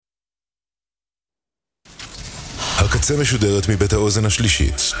הקצה משודרת מבית האוזן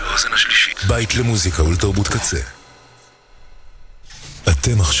השלישית. בית למוזיקה ולתרבות קצה.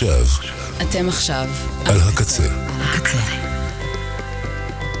 אתם עכשיו על הקצה.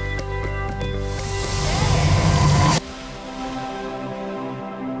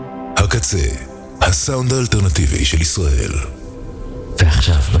 הקצה, הסאונד האלטרנטיבי של ישראל.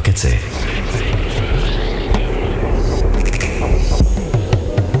 ועכשיו בקצה.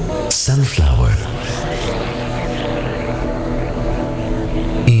 Sunflower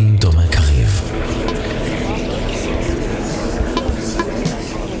עם תומר קריב.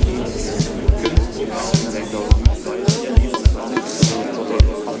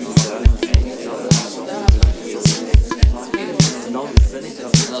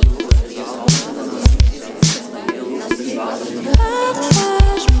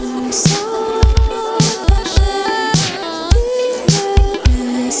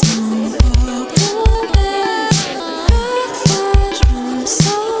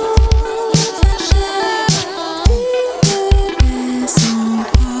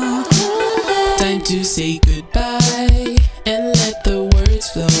 Say goodbye and let the words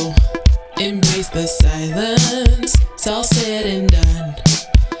flow. Embrace the silence, it's all said and done.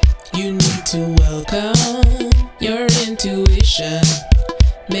 You need to welcome your intuition.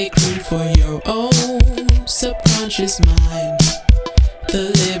 Make room for your own subconscious mind. The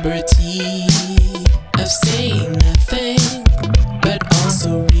liberty of saying nothing, but also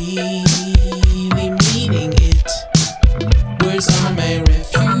really meaning it. Words are my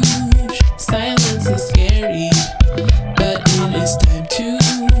refuge. Silence is scary, but it is time to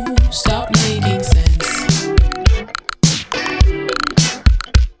stop making sense.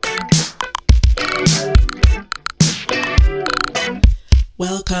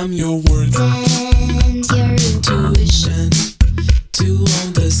 Welcome your words and your intuition to own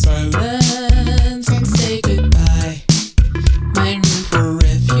the silence and say goodbye. My room for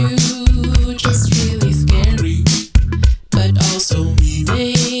refuge is really scary, but also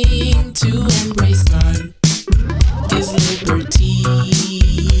meaning to embrace time is liberty,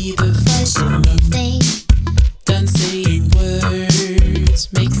 the fashion of thing. Done saying words,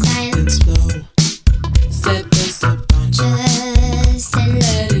 make silence flow. Set the subconscious and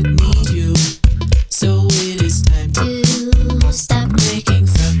let it lead you. So it is time to stop making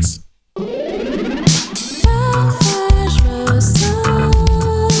sense. Parfois je me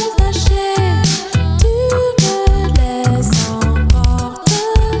sens fâché, tu me laisses emporter.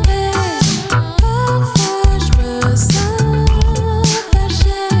 Parfois je me sens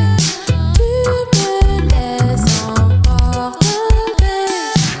fâché, tu me laisses emporter.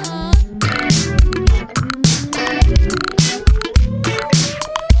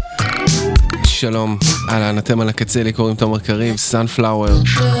 שלום, אהלן, אתם על הקצה, לי קוראים תומר קריב, Sunflower.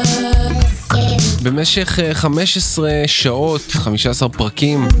 במשך 15 שעות, 15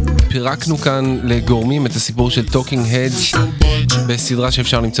 פרקים, פירקנו כאן לגורמים את הסיפור של Talking Heads בסדרה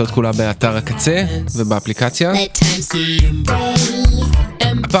שאפשר למצוא את כולה באתר הקצה ובאפליקציה.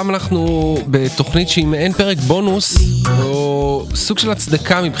 הפעם אנחנו בתוכנית שהיא מעין פרק בונוס, או סוג של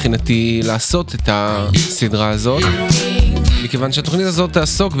הצדקה מבחינתי לעשות את הסדרה הזאת, מכיוון שהתוכנית הזאת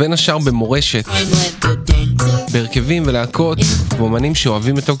תעסוק בין השאר במורשת, בהרכבים ולהקות ואומנים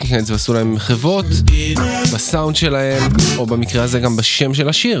שאוהבים את Talking Heads ועשו להם מחוות בסאונד שלהם, או במקרה הזה גם בשם של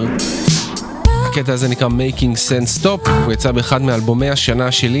השיר. הקטע הזה נקרא Making Sense Stop, הוא יצא באחד מאלבומי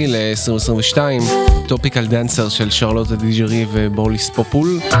השנה שלי ל-2022, Topical Dancer של שרלוטה דיג'רי ובוליס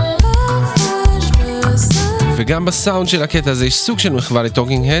פופול. וגם בסאונד של הקטע הזה יש סוג של מחווה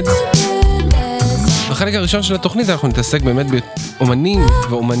ל-Talking Heads. בחלק הראשון של התוכנית אנחנו נתעסק באמת באומנים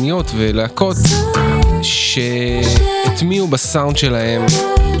ואומניות ולהקות שהטמיעו בסאונד שלהם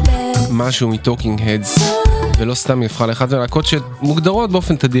משהו מ-Talking Heads, ולא סתם יפחה לאחת מהלהקות שמוגדרות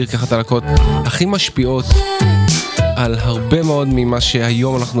באופן תדיר כאחת הלהקות הכי משפיעות על הרבה מאוד ממה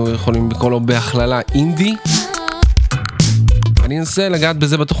שהיום אנחנו יכולים לקרוא לו בהכללה אינדי. אני אנסה לגעת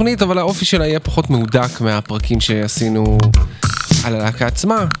בזה בתוכנית, אבל האופי שלה יהיה פחות מהודק מהפרקים שעשינו על הלהקה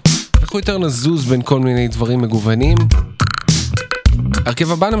עצמה. אנחנו יותר נזוז בין כל מיני דברים מגוונים.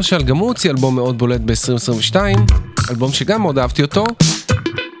 הרכב הבא למשל גם הוא הוציא אלבום מאוד בולט ב-2022, אלבום שגם מאוד אהבתי אותו,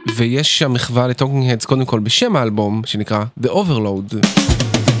 ויש שם מחווה ל-Talking Heads קודם כל בשם האלבום שנקרא The Overload.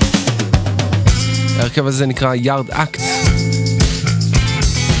 הרכב הזה נקרא Yard Act,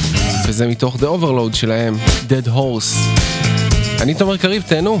 וזה מתוך The Overload שלהם, Dead Horse. אני תומר קריב,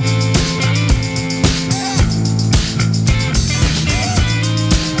 תהנו.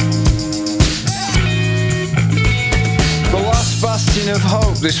 bastion of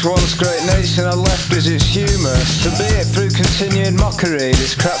hope, this once great nation I left as its humour. So be it through continued mockery,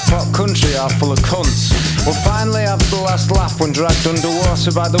 this crackpot country are full of cunts. We'll finally have the last laugh when dragged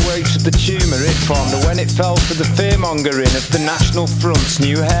underwater by the weight of the tumour it formed, or when it fell for the fearmongering of the National Front's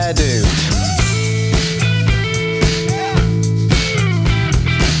new hairdo.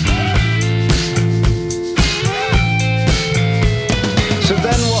 So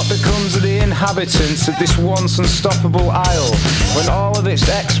then what becomes of the inhabitants of this once unstoppable isle, when all of its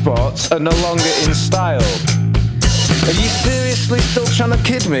exports are no longer in style? Are you seriously still trying to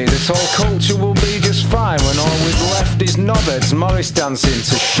kid me that all culture will be just fine when all we've left is knobheads Morris dancing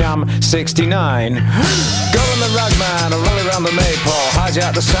to Sham 69? Go on the ragman and rally round the maypole,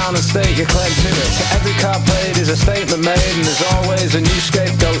 hijack the sound and state your claim to it. Every card played is a statement made, and there's always a new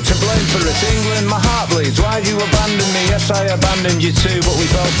scapegoat to blame for it. England, my heart bleeds, why'd you abandon me? Yes, I abandoned you too, but we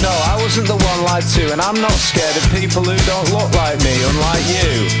both know I wasn't the one lied to, and I'm not scared of people who don't look like me, unlike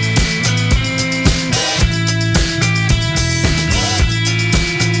you.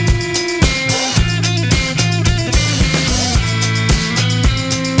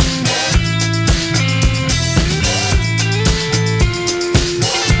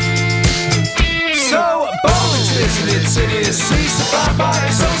 Idiocy, surrounded by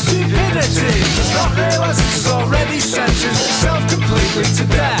its own stupidity, does not realise it has already sentenced itself completely to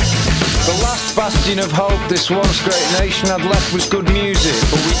death. The last bastion of hope this once great nation had left was good music,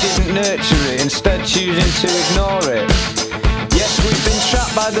 but we didn't nurture it, instead choosing to ignore it. Yes, we've been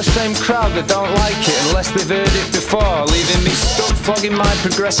trapped by the same crowd that don't like it unless they've heard it before, leaving me stuck flogging my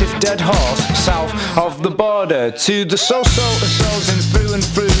progressive dead horse south of the border to the so-so souls and through and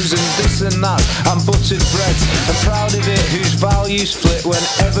throughs and this and that and buttered breads, and proud of it whose values flit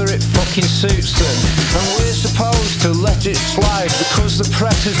whenever it fucking suits them. And we're supposed to let it slide because the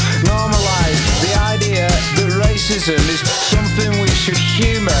press has normalised the idea that racism is something we should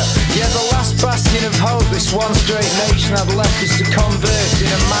humour. Yeah, the last bastion of hope this once great nation had left is to converse in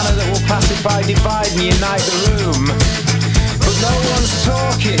a manner that will pacify, divide and unite the room. But no one's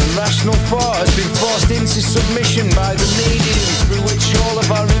talking, and rational thought has been forced into submission by the medium through which all of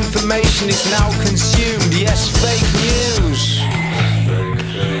our information is now consumed. Yes, fake news.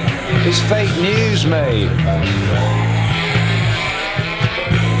 It's fake news, mate.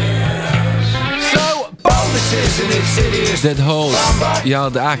 Dead Horse,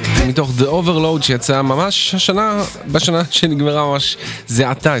 Yard Act, מתוך The Overload שיצא ממש בשנה שנגמרה ממש זה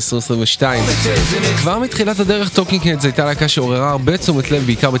עתה, 2022. כבר מתחילת הדרך טוקינג הדס הייתה להקה שעוררה הרבה תשומת לב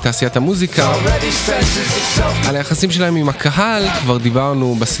בעיקר בתעשיית המוזיקה. על היחסים שלהם עם הקהל כבר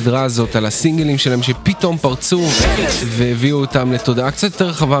דיברנו בסדרה הזאת על הסינגלים שלהם שפתאום פרצו והביאו אותם לתודעה קצת יותר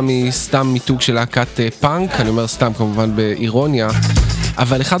רחבה מסתם מיתוג של להקת פאנק, אני אומר סתם כמובן באירוניה.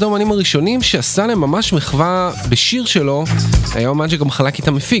 אבל אחד האומנים הראשונים שעשה להם ממש מחווה בשיר שלו היה אומן שגם חלק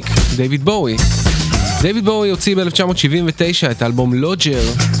איתם מפיק, דיוויד בואי. דיוויד בואי הוציא ב-1979 את האלבום לוג'ר,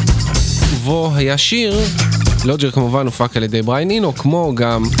 ובו היה שיר, לוג'ר כמובן הופק על ידי בריין אינו, כמו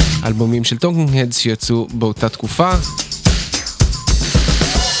גם אלבומים של טוקינג הדס שיצאו באותה תקופה.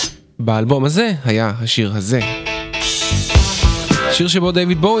 באלבום הזה היה השיר הזה. שיר שבו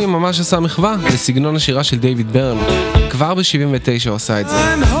דיוויד בואי ממש עשה מחווה לסגנון השירה של דיוויד ברן. כבר ב-79 הוא עשה את זה.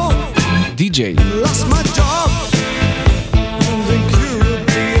 די-ג'יי.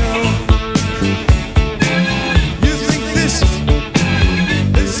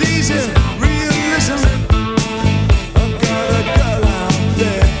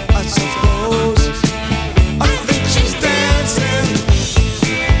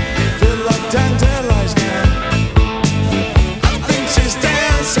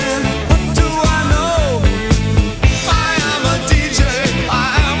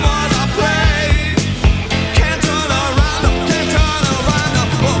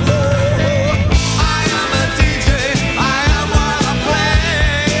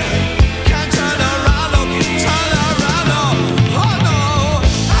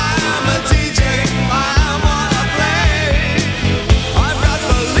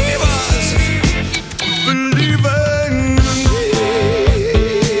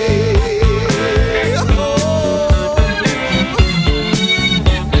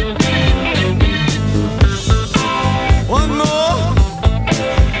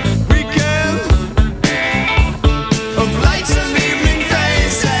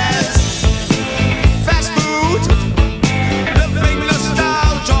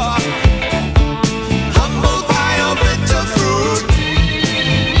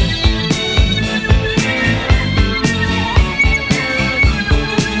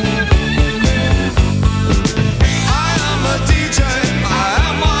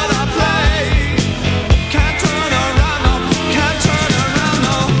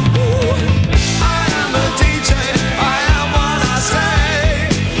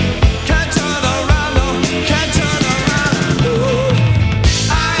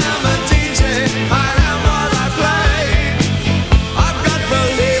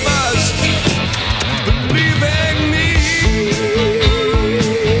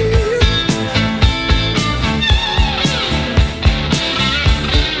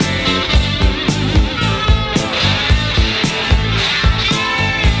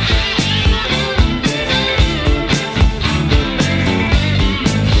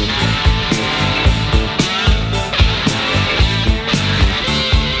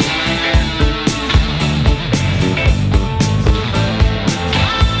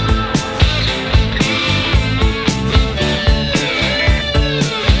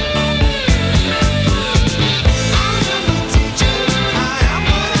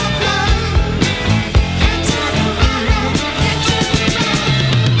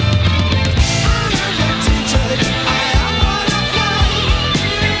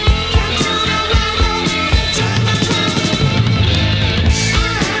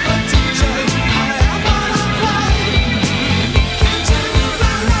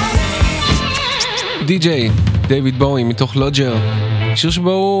 די-ג'יי, דיוויד בואי מתוך לוג'ר, שיר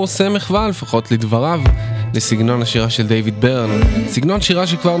שבו הוא עושה מחווה לפחות לדבריו לסגנון השירה של דיוויד ברן, סגנון שירה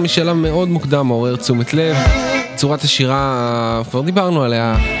שכבר משלב מאוד מוקדם מעורר תשומת לב, צורת השירה, כבר דיברנו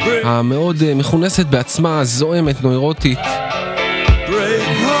עליה, המאוד מכונסת בעצמה, זוהמת, נוירוטית,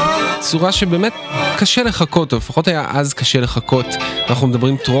 צורה שבאמת קשה לחכות, או לפחות היה אז קשה לחכות. אנחנו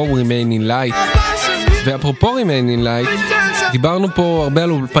מדברים Throw Remain in Light, ואפרופו Remain in Light, דיברנו פה הרבה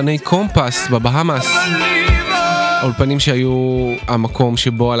על אולפני קומפס בבהאמאס, האולפנים שהיו המקום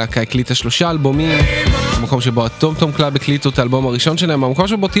שבו הלהקה הקליטה 3 אלבומים, המקום שבו הטום טום קלאב הקליטו את האלבום הראשון שלהם, המקום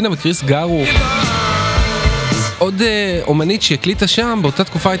שבו טינה וקריס גרו. עוד אומנית שהקליטה שם באותה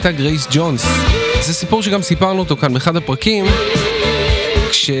תקופה הייתה גרייס ג'ונס. זה סיפור שגם סיפרנו אותו כאן באחד הפרקים,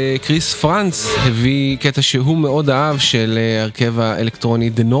 כשקריס פרנץ הביא קטע שהוא מאוד אהב של הרכב האלקטרוני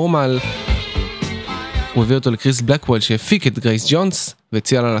The Normal, הוא הביא אותו לקריס בלקוול שהפיק את גרייס ג'ונס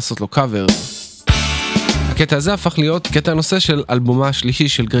והציע לה לעשות לו קאבר. הקטע הזה הפך להיות קטע הנושא של אלבומה השלישי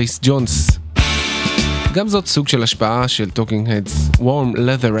של גרייס ג'ונס. גם זאת סוג של השפעה של Talking Heads, Warm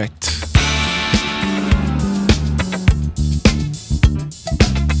Leatherette.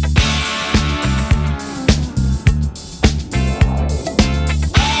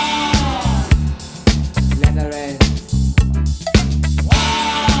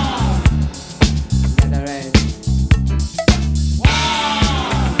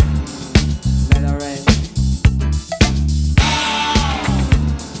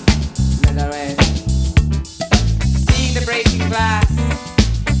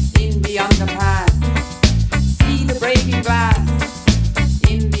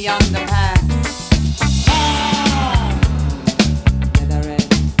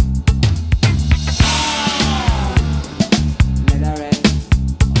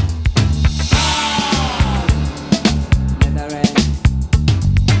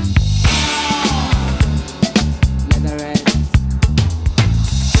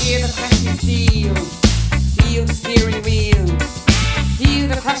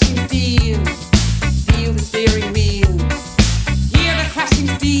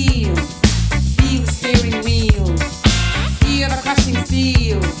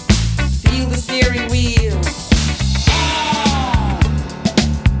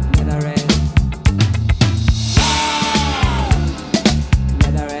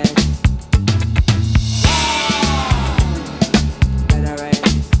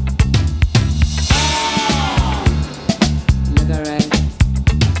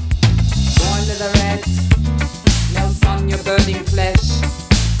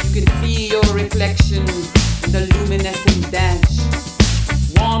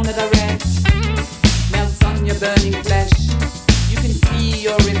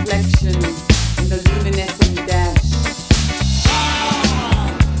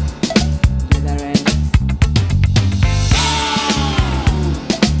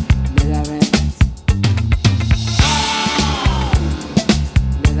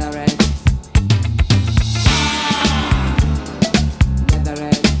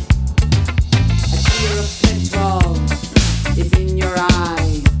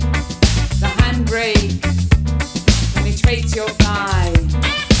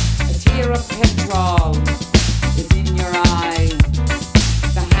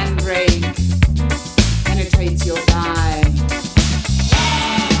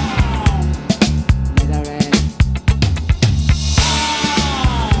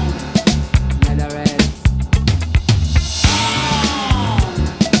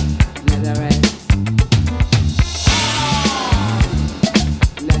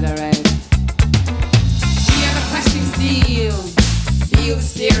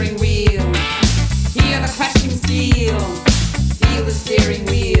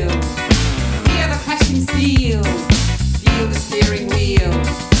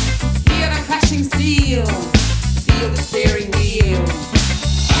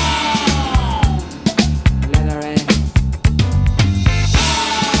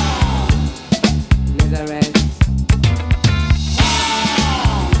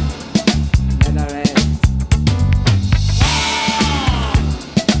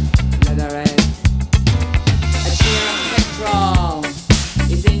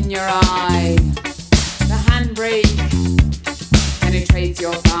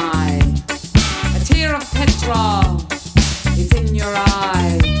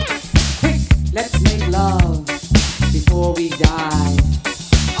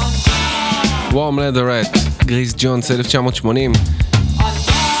 Warm Leatherette, גריס ג'ונס 1980.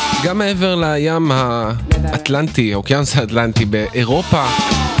 גם מעבר לים האטלנטי, האוקיינוס האטלנטי באירופה,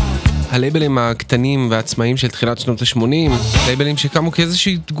 הלייבלים הקטנים והעצמאיים של תחילת שנות ה-80, לייבלים שקמו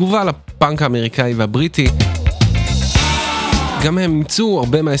כאיזושהי תגובה לפאנק האמריקאי והבריטי. גם הם אימצו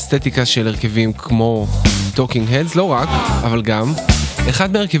הרבה מהאסתטיקה של הרכבים כמו Talking Heads, לא רק, אבל גם.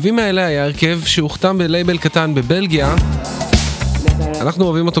 אחד מהרכבים האלה היה הרכב שהוכתם בלייבל קטן בבלגיה. אנחנו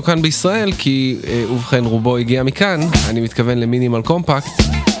אוהבים אותו כאן בישראל, כי ובכן רובו הגיע מכאן, אני מתכוון למינימל קומפקט.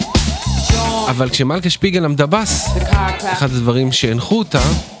 אבל כשמלכה שפיגל עמדה בס, אחד הדברים שהנחו אותה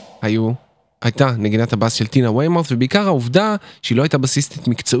הייתה נגינת הבס של טינה ויימאות', ובעיקר העובדה שהיא לא הייתה בסיסטית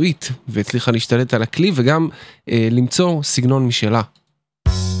מקצועית, והצליחה להשתלט על הכלי וגם למצוא סגנון משלה.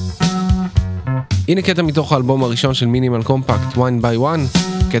 הנה קטע מתוך האלבום הראשון של מינימל קומפקט, One by One,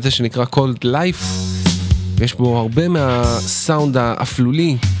 קטע שנקרא Cold Life, ויש בו הרבה מהסאונד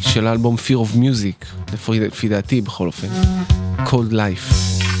האפלולי של האלבום Fear of Music, לפי דעתי בכל אופן. Cold Life.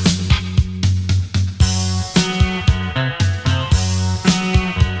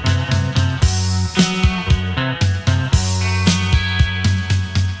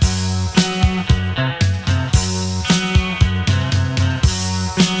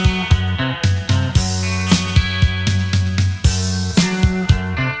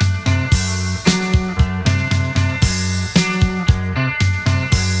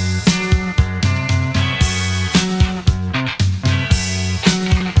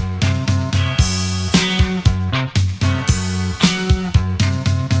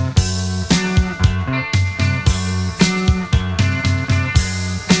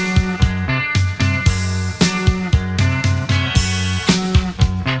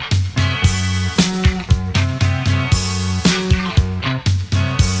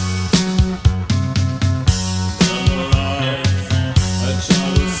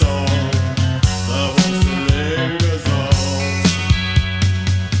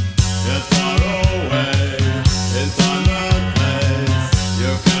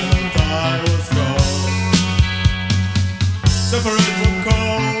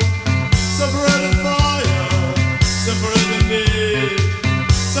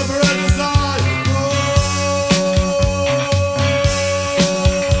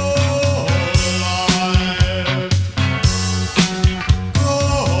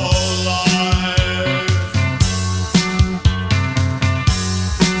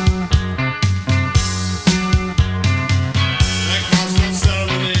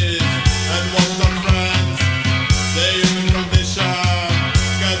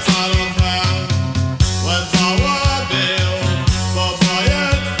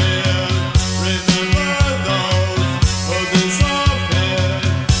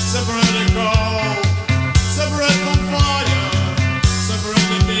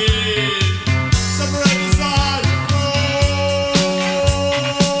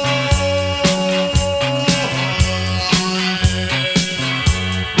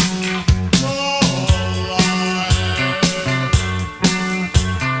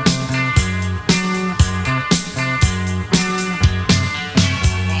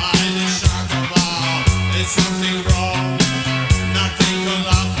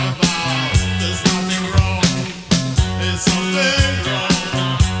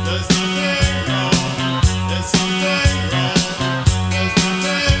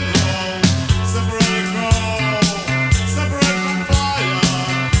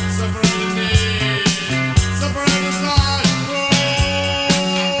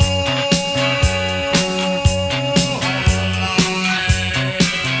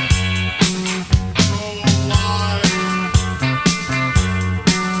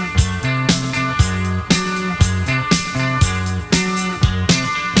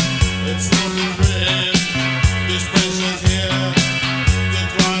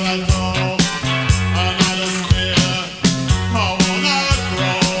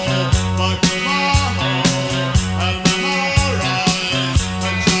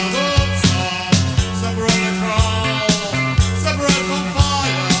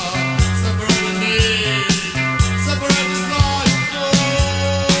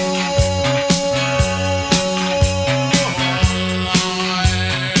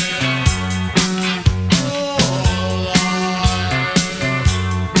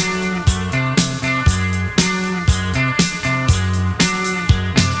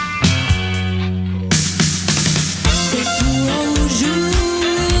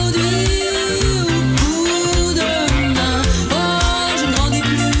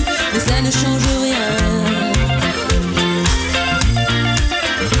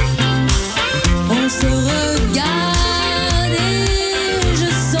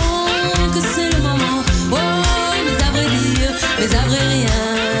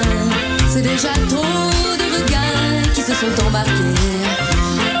 sont embarqués.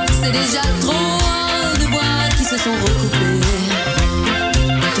 C'est C'est déjà trop de voix qui se sont recoupées.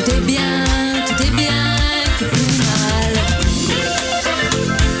 Tout est bien qui finit mal.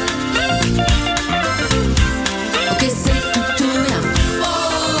 Ok, c'est tout rien. Oh,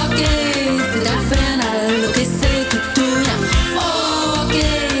 ok, c'est infernal. Ok, c'est tout rien. Oh, ok,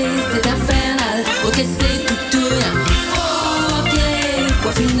 c'est infernal. Ok, c'est tout rien. Oh, ok,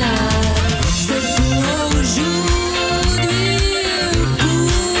 point final. C'est pour aujourd'hui ou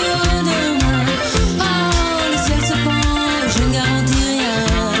pour demain. Oh, le ciel se fend, je ne garantis rien.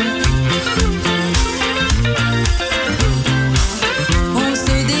 On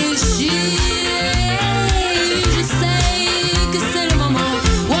se déchire, je sais que c'est le moment.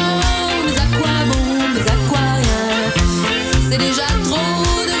 Wow, mais à quoi bon, mais à quoi rien. C'est déjà trop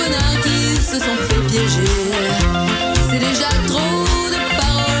de renards qui se sont fait piéger. C'est déjà trop de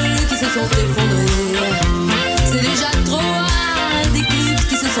paroles qui se sont effondrées. C'est déjà trop d'éclipses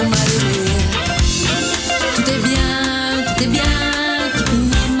qui se sont mal aimées. Tout est bien qui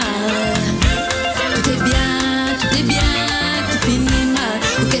finit mal. Tout est bien qui finit mal.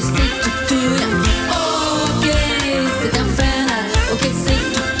 Ok, c'est tout rien. Oh, ok, c'est infernal. Ok, c'est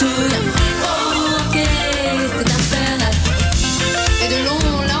tout rien. Oh, ok, c'est infernal. Et de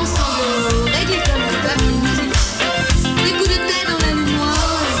longs l'ensemble réglés comme du papier musique. Des coups de tête dans la nuit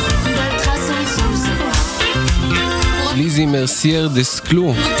noire. On va le tracer ensemble ce soir. ליזי מרסייר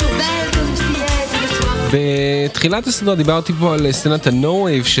דסקלו. Toujours belle comme une fillette le soir. בתחילת הסדרה דיברתי פה על סצנת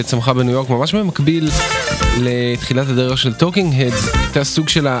ה-No-Wave שצמחה בניו יורק ממש במקביל לתחילת הדרך של טוקינג הדס. הייתה סוג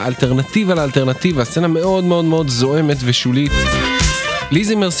של האלטרנטיבה לאלטרנטיבה, סצנה מאוד מאוד מאוד זועמת ושולית.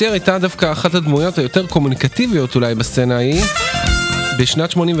 ליזי מרסייר הייתה דווקא אחת הדמויות היותר קומוניקטיביות אולי בסצנה ההיא.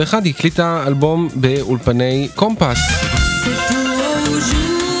 בשנת 81 היא הקליטה אלבום באולפני קומפס. C'est pour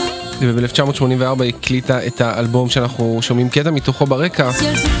aujourd'hui. וב-1984 היא הקליטה את האלבום שאנחנו שומעים קטע מתוכו ברקע,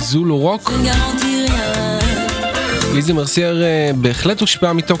 זולו רוק. Je ne garantis rien. ליזי מרסייר בהחלט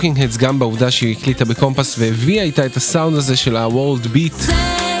הושפעה מטוקינג הדס גם בעובדה שהיא הקליטה בקומפס והביאה איתה את הסאונד הזה של ה-World Beat. C'est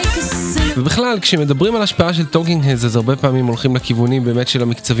que c'est ובכלל כשמדברים על השפעה של טוקינג הדס אז הרבה פעמים הולכים לכיוונים באמת של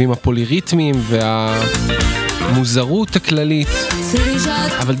המקצבים הפוליריתמיים והמוזרות הכללית, déjà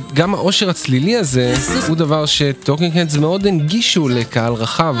אבל גם העושר הצלילי הזה הוא דבר שטוקינג הדס מאוד הנגישו לקהל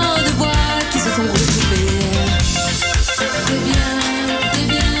רחב. trop de voix qui se sont recoupées. C'est bien.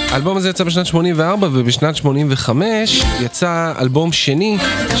 האלבום הזה יצא בשנת 84 ובשנת 85 יצא אלבום שני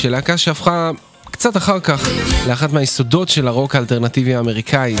של להקה שהפכה קצת אחר כך לאחת מהיסודות של הרוק האלטרנטיבי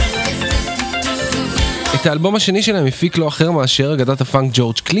האמריקאי. את האלבום השני שלהם הפיק לא אחר מאשר אגדת הפאנק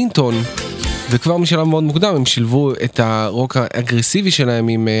ג'ורג' קלינטון, וכבר משלב מאוד מוקדם הם שילבו את הרוק האגרסיבי שלהם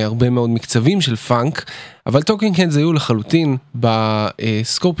עם הרבה מאוד מקצבים של פאנק, אבל טוקינג הדס היו לחלוטין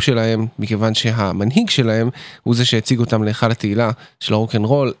בסקופ שלהם, מכיוון שהמנהיג שלהם הוא זה שהציג אותם להיכל התהילה של הרוק אנד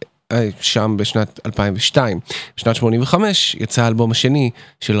רול שם בשנת 2002. בשנת 85 יצא האלבום השני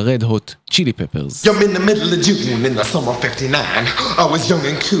של Red Hot Chili Peppers. I'm in the middle of June in the summer of 59. I was young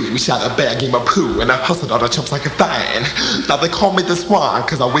and cool, shot a bad game of poo, and I hustled all the chumps like a fine. Now they call me the Swan,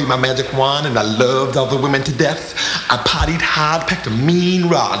 cause I waved my magic wand, and I loved all the women to death. I partied hard, packed a mean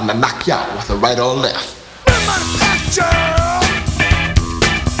rod, and I knocked you out with a right or left.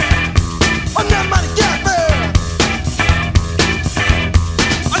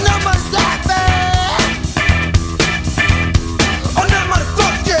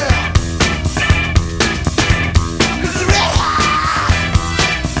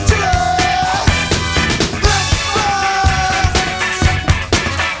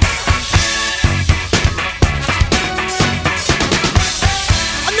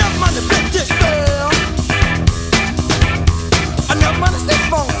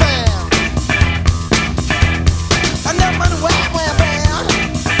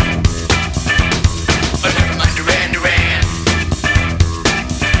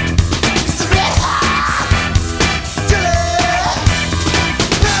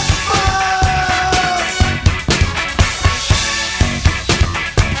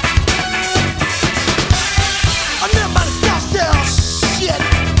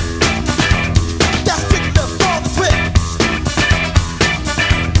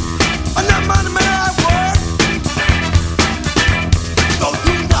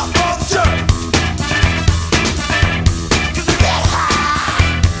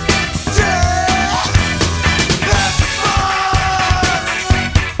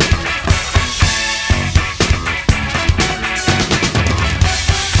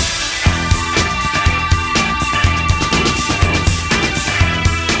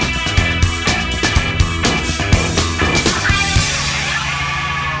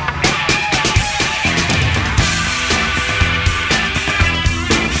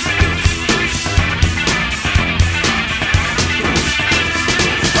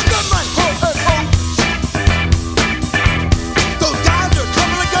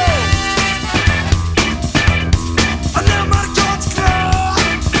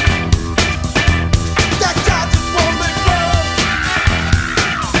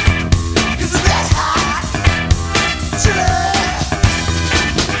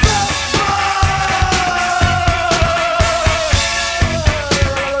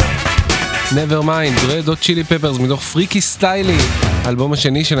 Nevermind, Red Hot Chili Peppers מתוך פריקי סטיילי, האלבום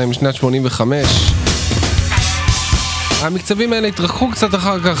השני שלהם משנת 85. המקצבים האלה התרחקו קצת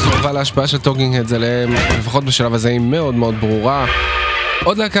אחר כך, אבל ההשפעה של טוקינג הדס עליהם, לפחות בשלב הזה, היא מאוד מאוד ברורה.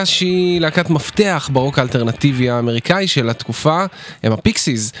 עוד להקה שהיא להקת מפתח ברוק האלטרנטיבי האמריקאי של התקופה הם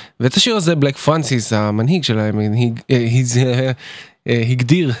הפיקסיס, ואת השיר הזה בלק פרנסיס, המנהיג שלהם,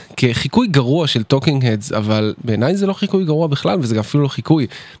 הגדיר כחיקוי גרוע של טוקינג הדס, אבל בעיניי זה לא חיקוי גרוע בכלל, וזה גם אפילו לא חיקוי,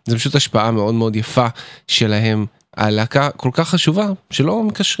 זה פשוט השפעה מאוד מאוד יפה שלהם על להקה כל כך חשובה, שלא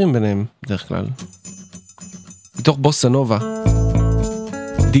מקשרים ביניהם בדרך כלל. מתוך בוסה נובה,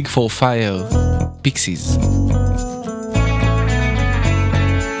 Dig for Fire, פיקסיס.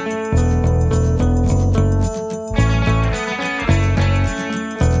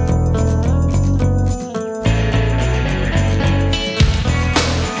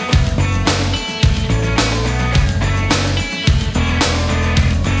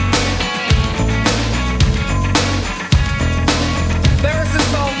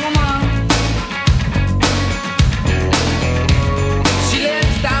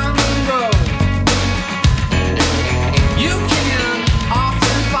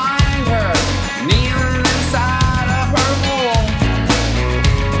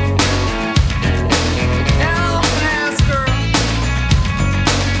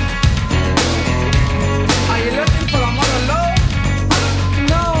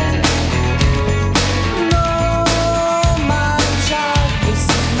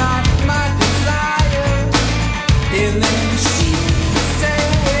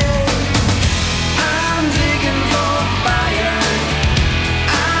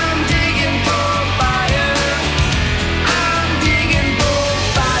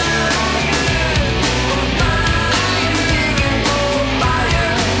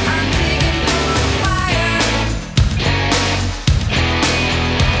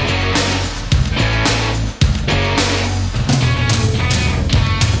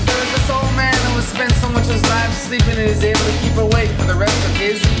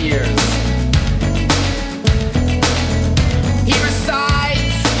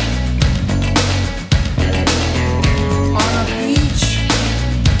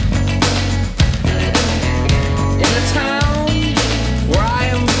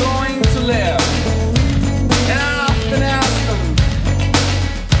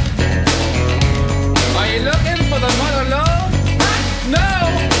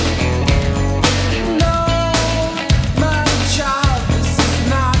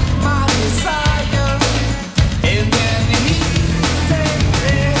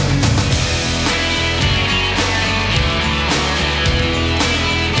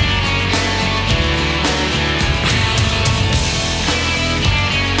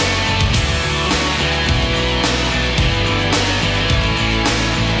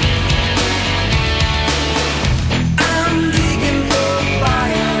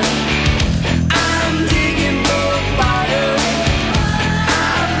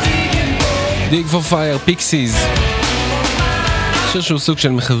 Dig for Fire, פיקסיס. שיר שהוא סוג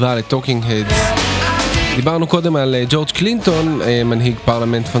של מחווה לטוקינג הדס. דיברנו קודם על ג'ורג' קלינטון, מנהיג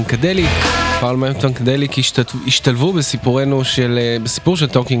פרלמנט פנקדלי. פרלמנט פנקדלי השתלבו בסיפור של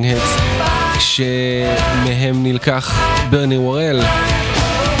טוקינג הדס, שמהם נלקח ברני וורל,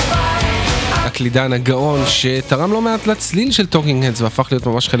 הקלידן הגאון שתרם לא מעט לצליל של טוקינג הדס והפך להיות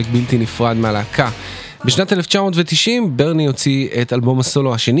ממש חלק בלתי נפרד מהלהקה. בשנת 1990 ברני הוציא את אלבום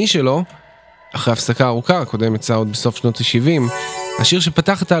הסולו השני שלו, אחרי הפסקה ארוכה, הקודם יצא עוד בסוף שנות ה-70. השיר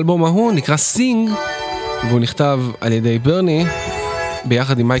שפתח את האלבום ההוא נקרא סינג, והוא נכתב על ידי ברני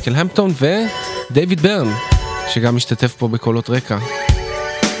ביחד עם מייקל המפטון ודייוויד ברן, שגם משתתף פה בקולות רקע.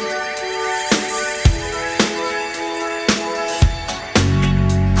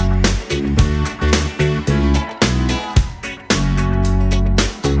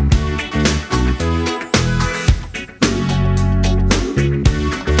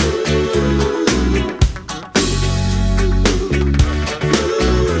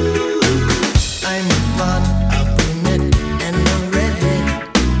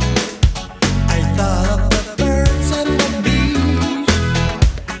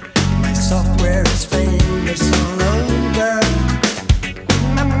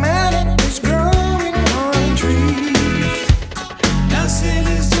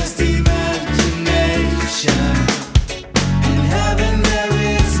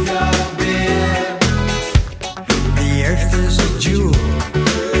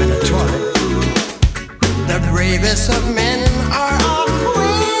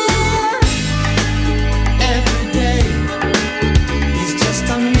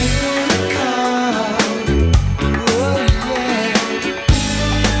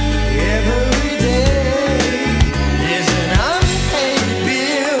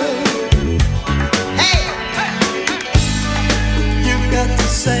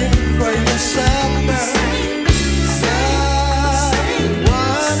 same for yourself, girl.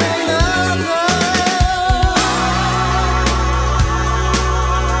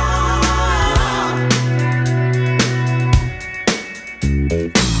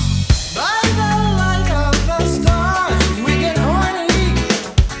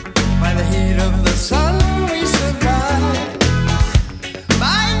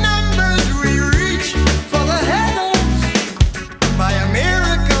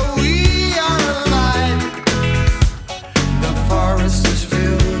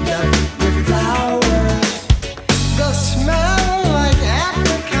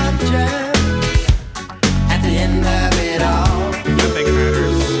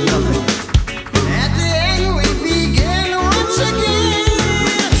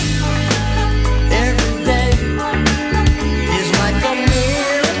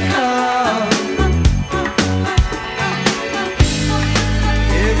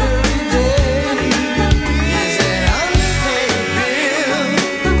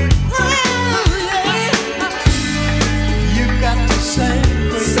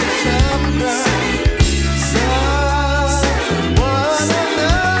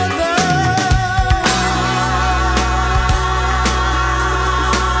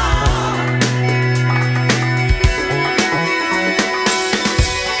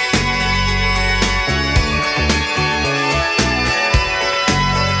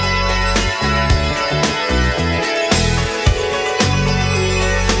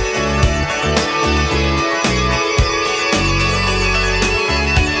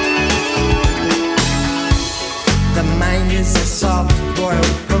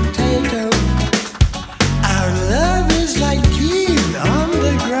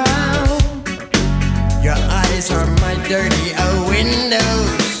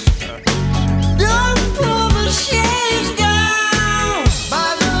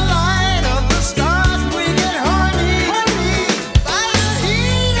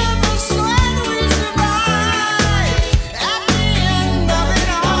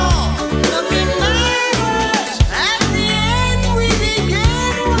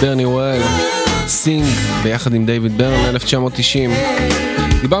 ברני וויל, סינג, ביחד עם דיוויד ברן, 1990.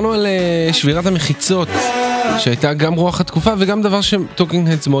 דיברנו על שבירת המחיצות, שהייתה גם רוח התקופה וגם דבר שטוקינג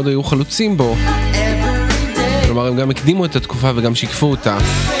הדס מאוד היו חלוצים בו. כלומר, הם גם הקדימו את התקופה וגם שיקפו אותה,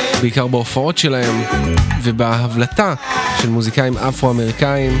 בעיקר בהופעות שלהם ובהבלטה של מוזיקאים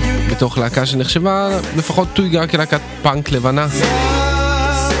אפרו-אמריקאים בתוך להקה שנחשבה לפחות תויגה כלהקת פאנק לבנה.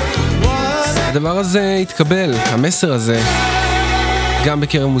 הדבר הזה התקבל, המסר הזה, גם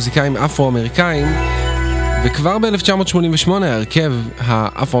בקרב מוזיקאים אפרו-אמריקאים, וכבר ב-1988 ההרכב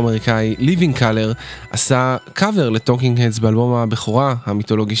האפרו-אמריקאי Living Color עשה קאבר לטוקינג הדס באלבום הבכורה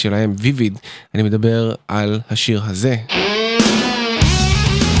המיתולוגי שלהם, Vivid. אני מדבר על השיר הזה,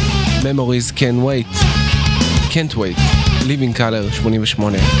 Memories Can't Wait, Living Color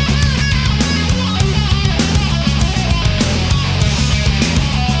 88.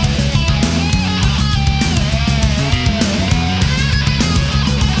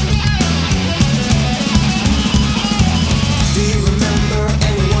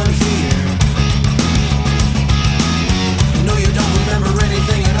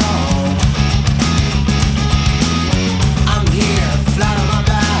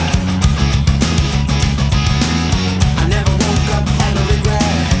 I never woke up having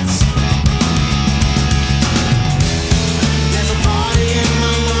regrets.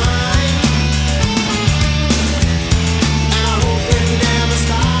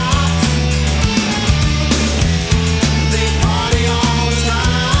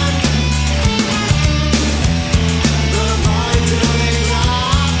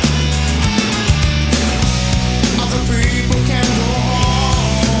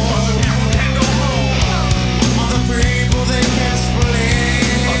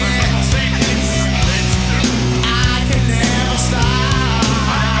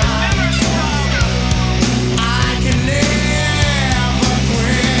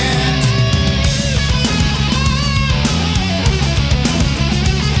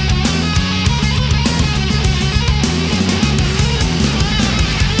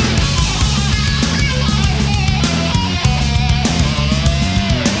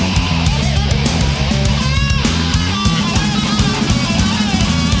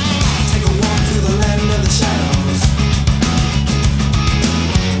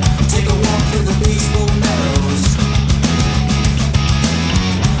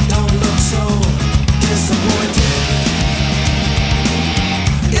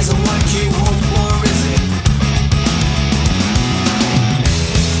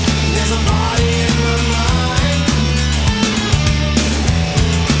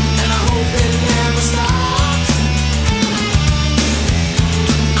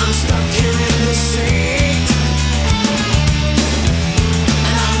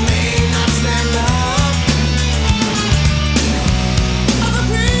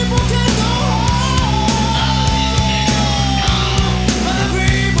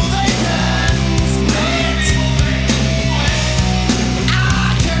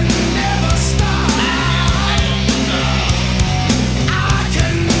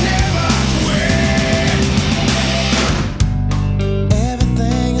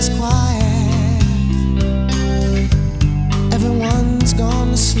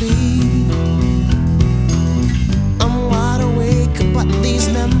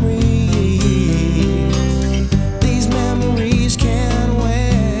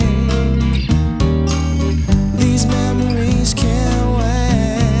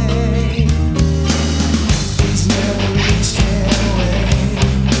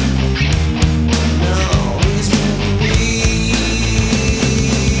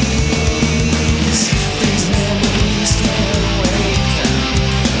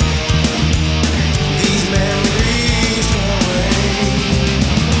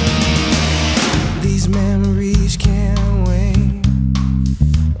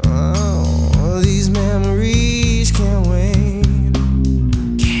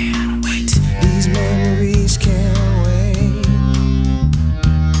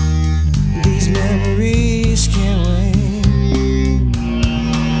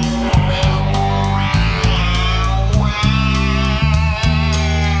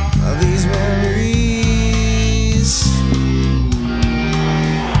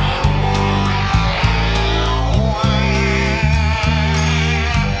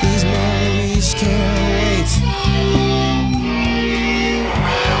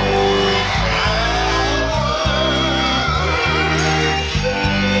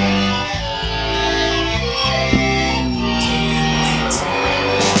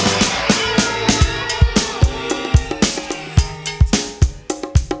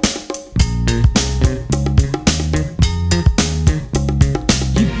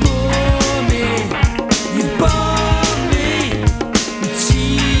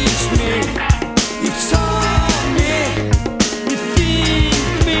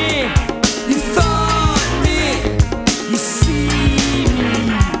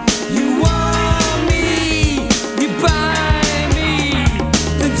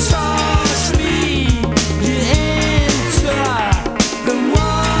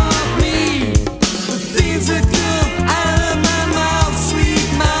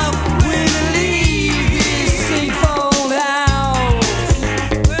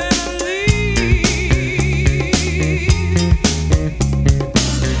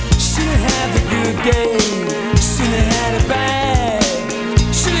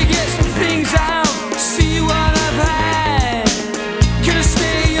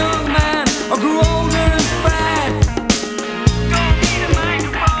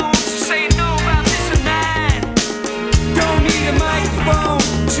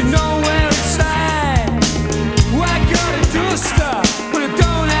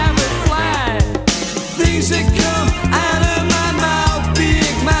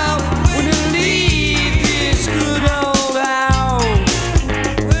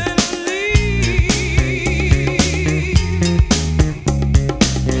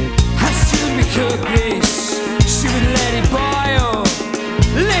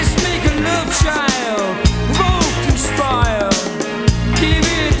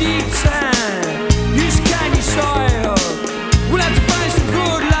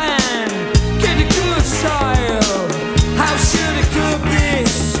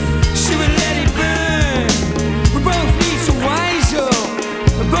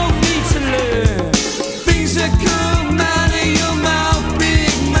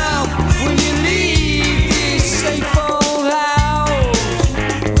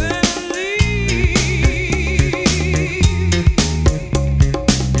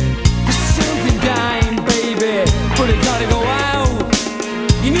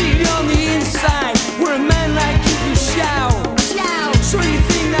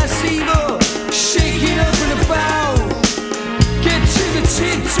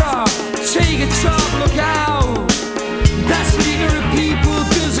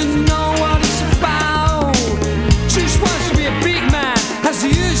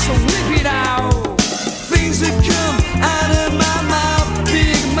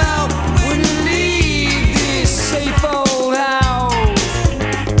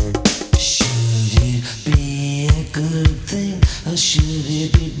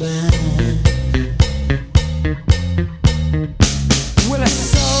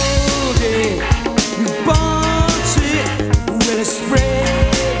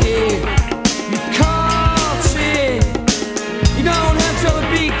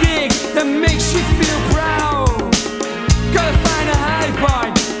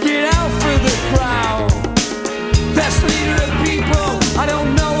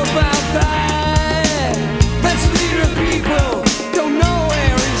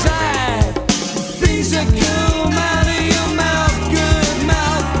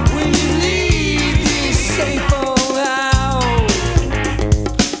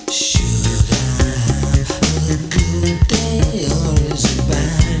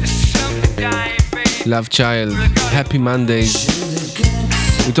 Love Child, Happy Mondays.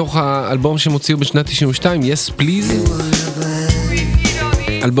 מתוך האלבום שהם הוציאו בשנת 92, Yes Please,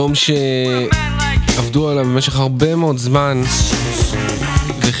 אלבום שעבדו עליו במשך הרבה מאוד זמן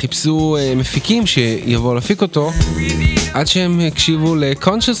וחיפשו מפיקים שיבואו להפיק אותו, עד שהם הקשיבו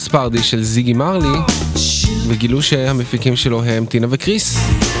ל-Conscious Party של זיגי מרלי וגילו שהמפיקים שלו הם טינה וקריס,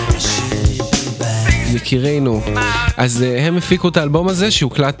 יקירינו. אז הם הפיקו את האלבום הזה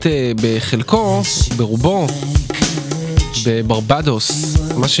שהוקלט בחלקו, ברובו, בברבדוס,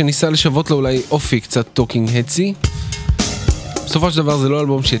 מה שניסה לשוות לו אולי אופי קצת טוקינג הדסי. בסופו של דבר זה לא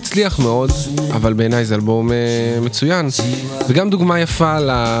אלבום שהצליח מאוד, אבל בעיניי זה אלבום מצוין, וגם דוגמה יפה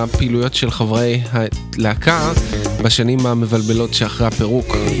לפעילויות של חברי הלהקה בשנים המבלבלות שאחרי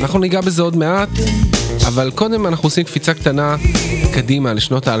הפירוק. אנחנו ניגע בזה עוד מעט, אבל קודם אנחנו עושים קפיצה קטנה קדימה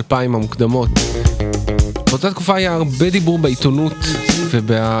לשנות ה-2000 המוקדמות. באותה תקופה היה הרבה דיבור בעיתונות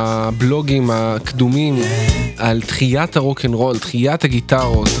ובבלוגים הקדומים על תחיית הרוק'נ'רול, תחיית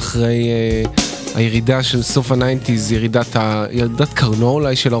הגיטרות אחרי הירידה של סוף ה-90s, ירידת קרנו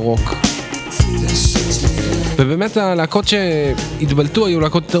אולי של הרוק. ובאמת הלהקות שהתבלטו היו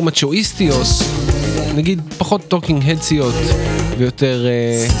להקות יותר מצ'ואיסטיות, נגיד פחות טוקינג הדסיות ויותר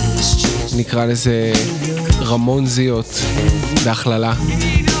נקרא לזה רמונזיות בהכללה.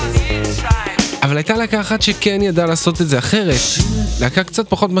 אבל הייתה להקה אחת שכן ידעה לעשות את זה אחרת, להקה קצת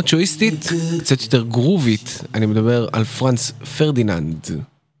פחות מצ'ואיסטית, קצת יותר גרובית. אני מדבר על פרנץ פרדיננד.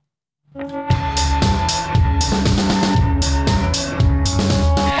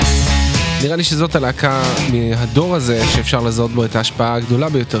 נראה לי שזאת הלהקה מהדור הזה שאפשר לזהות בו את ההשפעה הגדולה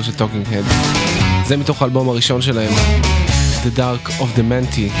ביותר של טוקינג הד. זה מתוך האלבום הראשון שלהם, The Dark of the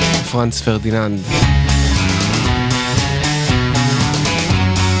Manti, פרנץ פרדיננד.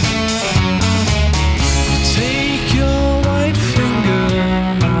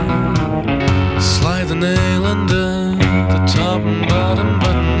 Nail under the top and bottom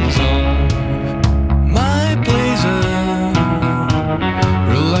buttons off my blazer.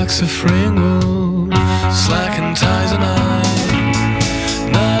 Relax the frame roll, slacken ties and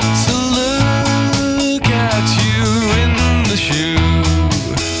not to look at you in the shoe,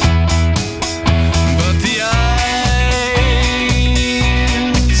 but the eyes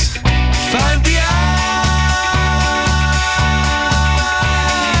find the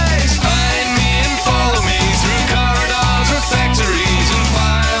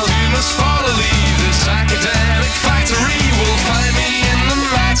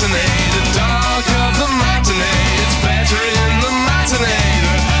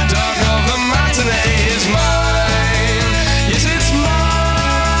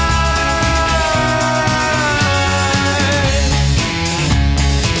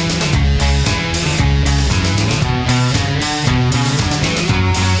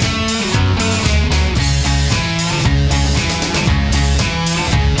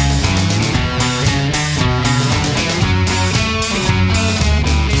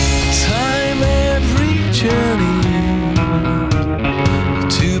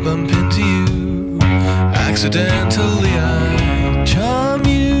accidentally I charm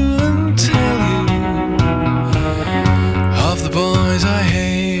you and tell you of the boys I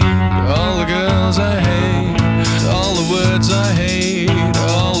hate, all the girls I hate, all the words I hate,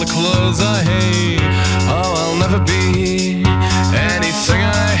 all the clothes I hate. Oh, I'll never be anything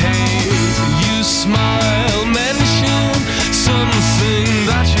I hate. You smile, mention something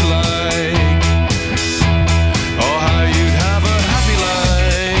that you like, or how you'd have a happy life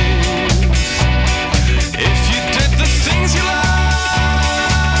if you did the things you like.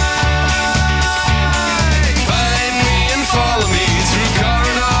 Find me and follow me through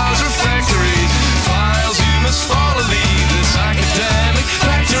corridors or factories, files you must follow, leave this academic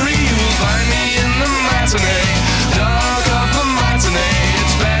factory. You will find me in the matinee, dark of the matinee.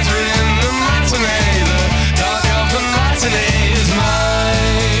 It's better in the matinee, the dark of the matinee is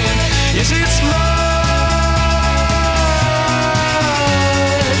mine. Yes, it's mine.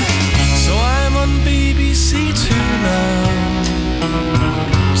 So I'm on BBC Two now,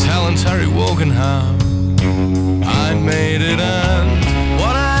 telling Terry Wogan how I made it, and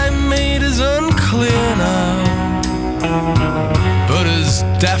what I made is unclear now. But his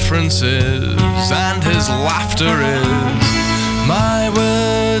deference is, and his laughter is, my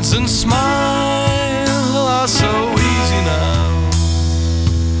words and smile are so easy now.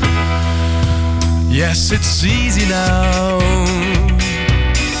 Yes, it's easy now.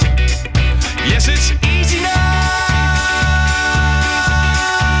 Yes, it's easy now.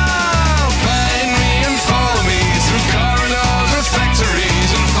 Find me and follow me through corridors or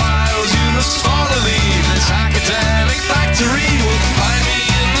factories and files you must follow, leave this academic factory. You will find me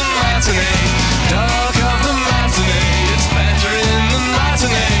in the matinee, dark of the matinee. It's better in the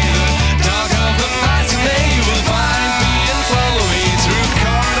matinee.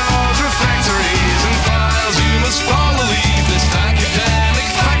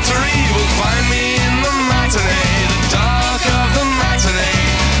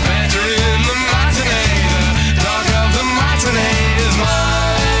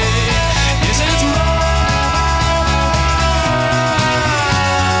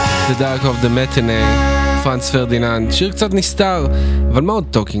 Dark of the Matinee, פרנץ פרדיננד, שיר קצת נסתר, אבל מאוד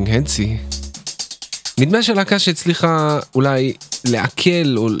טוקינג הדסי. נדמה שהלהקה שהצליחה אולי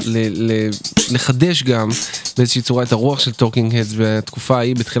לעכל או לחדש גם באיזושהי צורה את הרוח של טוקינג הדס בתקופה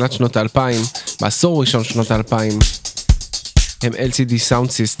ההיא בתחילת שנות ה-2000, בעשור ראשון שנות ה-2000, הם LCD Sound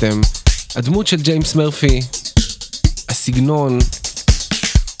System, הדמות של ג'יימס מרפי, הסגנון,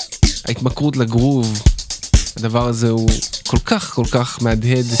 ההתמכרות לגרוב, הדבר הזה הוא כל כך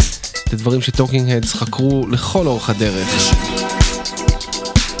מהדהד את הדברים שטוקינג הדס חקרו לכל אורך הדרך.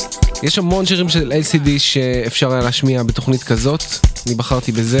 יש המון שירים של LCD שאפשר היה להשמיע בתוכנית כזאת, אני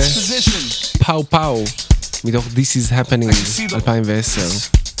בחרתי בזה, פאו פאו, מתוך This is Happening 2010.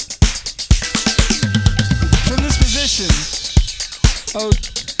 From this position, oh,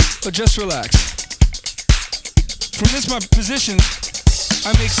 just relax. From this my position,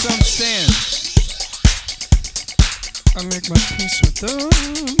 I make some stand. I make my peace with the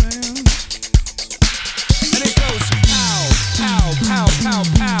man. And it goes pow, pow, pow, pow,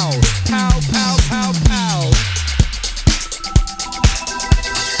 pow, pow, pow, pow, pow.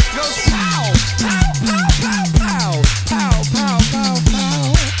 It goes pow, pow, pow, pow, pow, pow, pow, pow, pow.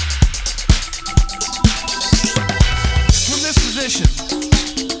 From this position,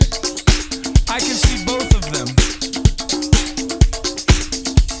 I can see both of them.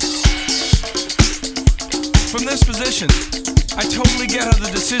 From this position, I totally get how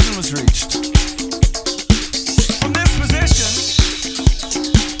the decision was reached. From this position,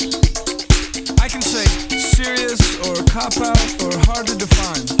 I can say serious or cop-out or hard to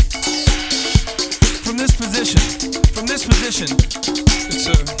define. From this position, it's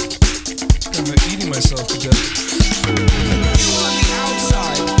I'm eating myself to death. You on the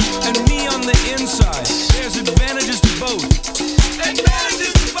outside and me on the inside. There's advantages to both.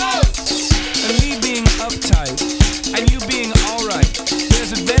 Advantages to both. And me being uptight and you being alright.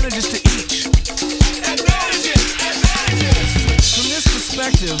 There's advantages to each. Advantages. From this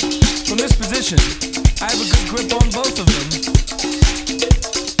perspective, from this position, I have a good grip on both of them.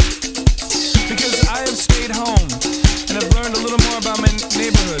 Because I have stayed home and have learned a little more about my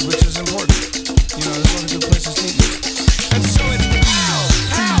neighborhood, which is important. You know, there's a lot of good places to eat. And so it's pow,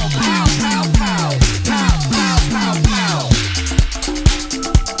 pow, pow, pow, pow, pow, pow, pow, pow.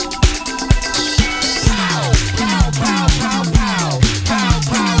 Pow, pow, pow, pow, pow, pow,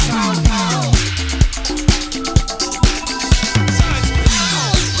 pow, pow, pow. So it's pow,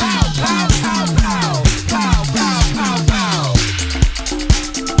 pow, pow, pow, pow, pow, pow, pow, pow.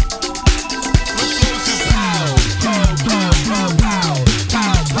 Let's go to pow, pow, pow, pow, pow,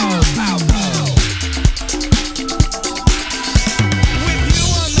 pow, pow, pow, pow. With you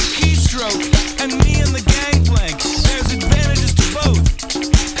on the keystroke and me in the gangplank, there's advantages to both.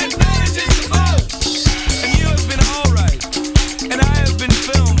 Advantages to both. And you have been alright, and I have been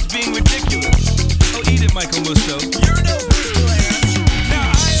filmed being ridiculous. Oh, eat it, Michael Musto. You're no Bushland. Now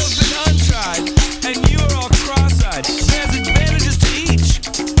I have been untried, and you are all cross-eyed. There's advantages to each.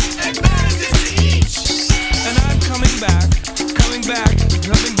 Advantages to each. And I'm coming back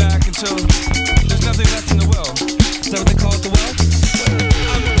until there's nothing left in the well. Is that what they call it, the well?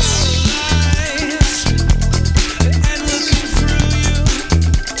 I'm paralyzed and looking through you.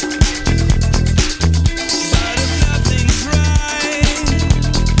 But if nothing's right,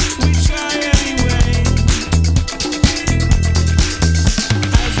 we try anyway.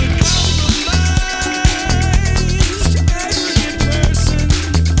 As a compromised, aggregate person,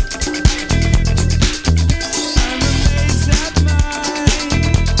 I'm amazed at my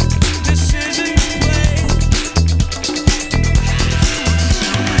decision to play.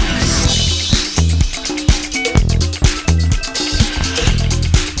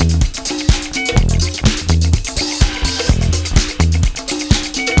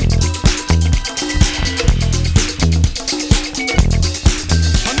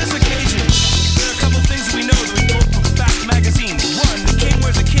 On this occasion, there are a couple things that we know that we pulled from Fact Magazine. 1, the king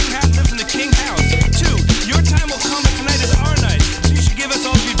wears a king hat and lives in the king house. 2, your time will come and tonight is our night, so you should give us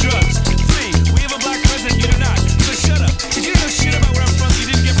all of your drugs. 3, we have a black president, you do not, so shut up. If you know shit about where I'm from, you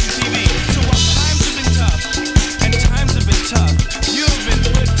didn't get from TV. So while times have been tough, and times have been tough, you have been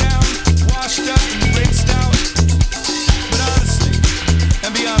put down, washed up, and rinsed out. But honestly,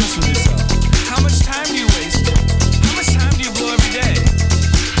 and be honest with yourself, how much time do you waste? How much time do you blow every day?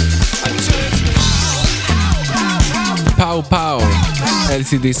 Until it's פאו פאו,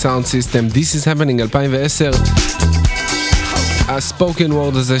 LCD Sound System, This is Happening 2010. הספוקן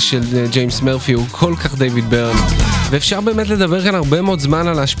וורד הזה של ג'יימס מרפי הוא כל כך דיוויד ברן, ואפשר באמת לדבר כאן הרבה מאוד זמן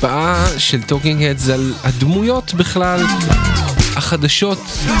על ההשפעה של טוקינג הדס על הדמויות בכלל החדשות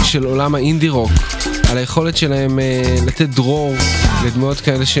של עולם האינדי רוק, על היכולת שלהם לתת דרור לדמויות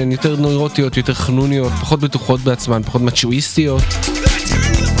כאלה שהן יותר נוירוטיות, יותר חנוניות, פחות בטוחות בעצמן, פחות מצ'ואיסטיות.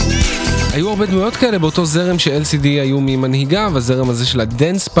 היו הרבה דמויות כאלה באותו זרם ש-LCD היו ממנהיגיו, הזרם הזה של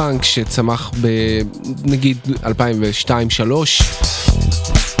הדנס פאנק שצמח בנגיד 2002-2003.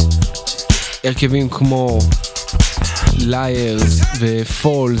 הרכבים כמו Liars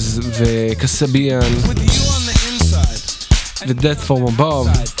ו-Falls ו-Kasabian ו-Death From Above,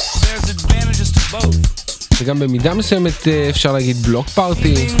 וגם במידה מסוימת אפשר להגיד בלוק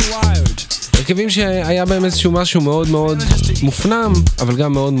פארטי, הרכבים שהיה בהם איזשהו משהו מאוד מאוד מופנם, אבל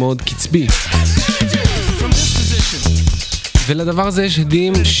גם מאוד מאוד קצבי. ולדבר הזה יש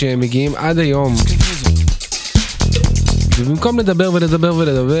עדים שמגיעים עד היום, ובמקום לדבר ולדבר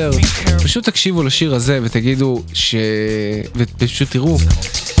ולדבר, פשוט תקשיבו לשיר הזה ותגידו ופשוט תראו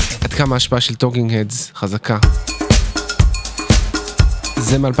עד כמה ההשפעה של טוקינג הדס חזקה.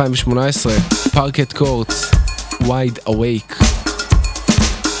 זה מ-2018, פארקט קורטס, Wide Awake.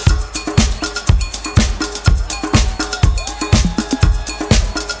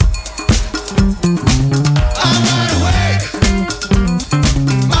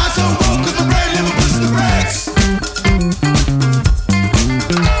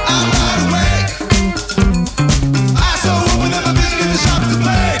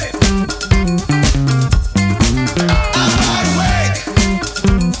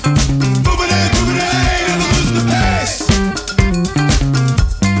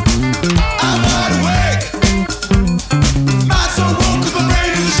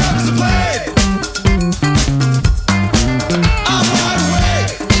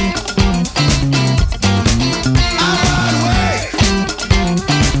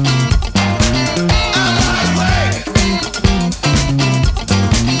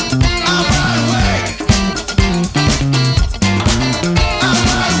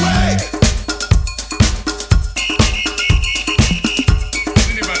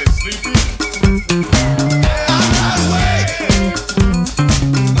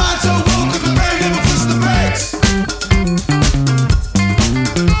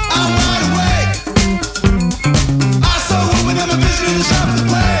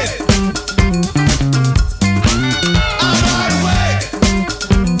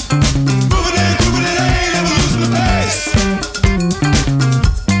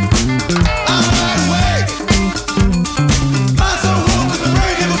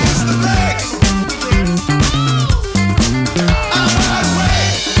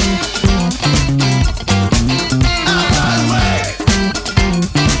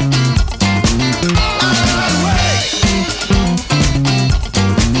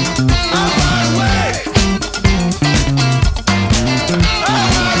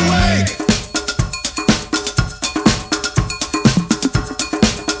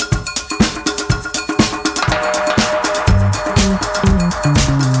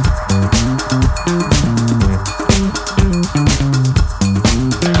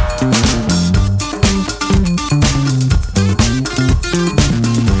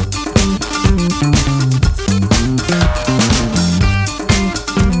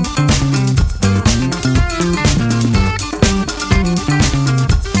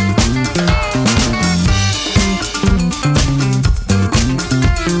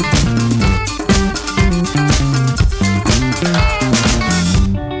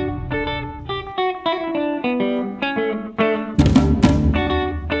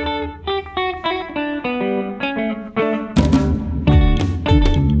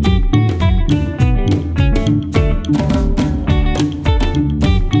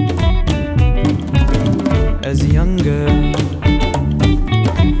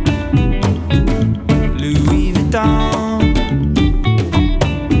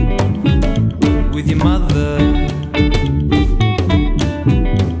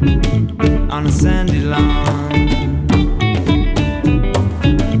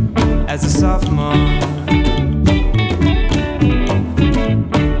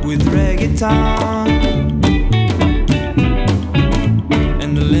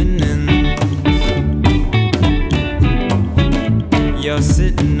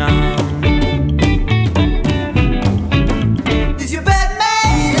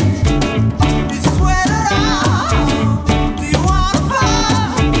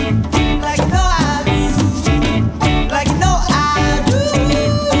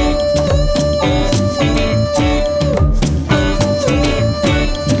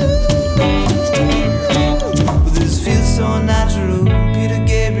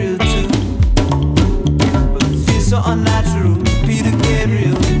 Unnatural, Peter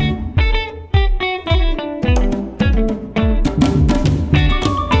Gabriel.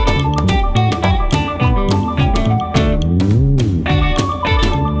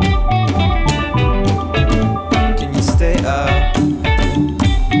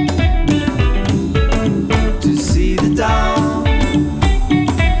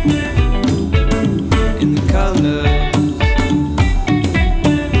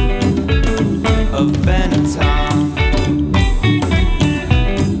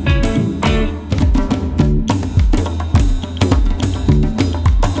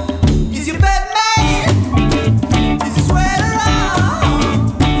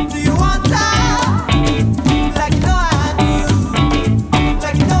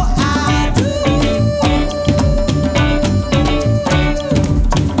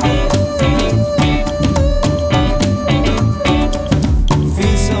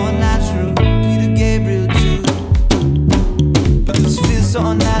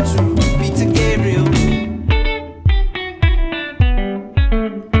 natural. Peter Gabriel.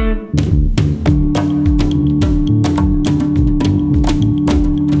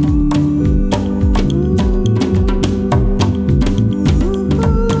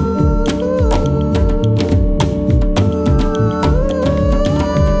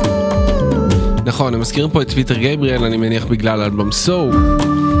 נכון, הם מזכירים פה את פיטר גייבריאל, אני מניח בגלל האלבום So.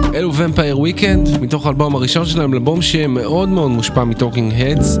 אלו ומפייר וויקנד, מתוך האלבום הראשון שלהם, אלבום שמאוד מאוד מושפע מטוקינג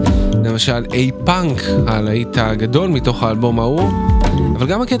הדס, למשל איי פאנק, הלהיט הגדול מתוך האלבום ההוא, אבל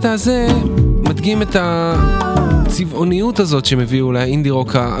גם הקטע הזה מדגים את הצבעוניות הזאת שמביאו לאינדי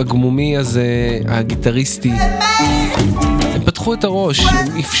רוק הגמומי הזה, הגיטריסטי. הם פתחו את הראש,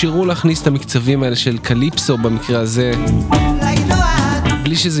 הם אפשרו להכניס את המקצבים האלה של קליפסו במקרה הזה,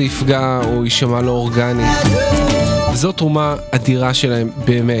 בלי שזה יפגע או יישמע לא אורגני. וזאת תרומה אדירה שלהם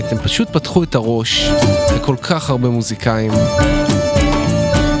באמת, הם פשוט פתחו את הראש לכל כך הרבה מוזיקאים.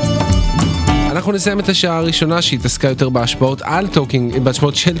 אנחנו נסיים את השעה הראשונה שהתעסקה יותר בהשפעות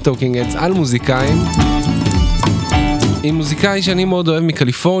של טוקינג הדס על מוזיקאים, עם מוזיקאי שאני מאוד אוהב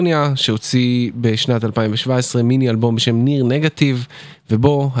מקליפורניה, שהוציא בשנת 2017 מיני אלבום בשם ניר נגטיב,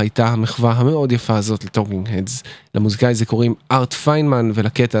 ובו הייתה המחווה המאוד יפה הזאת לטוקינג הדס. למוזיקאי זה קוראים ארט פיינמן,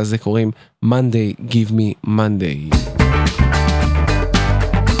 ולקטע הזה קוראים Monday Give Me Monday.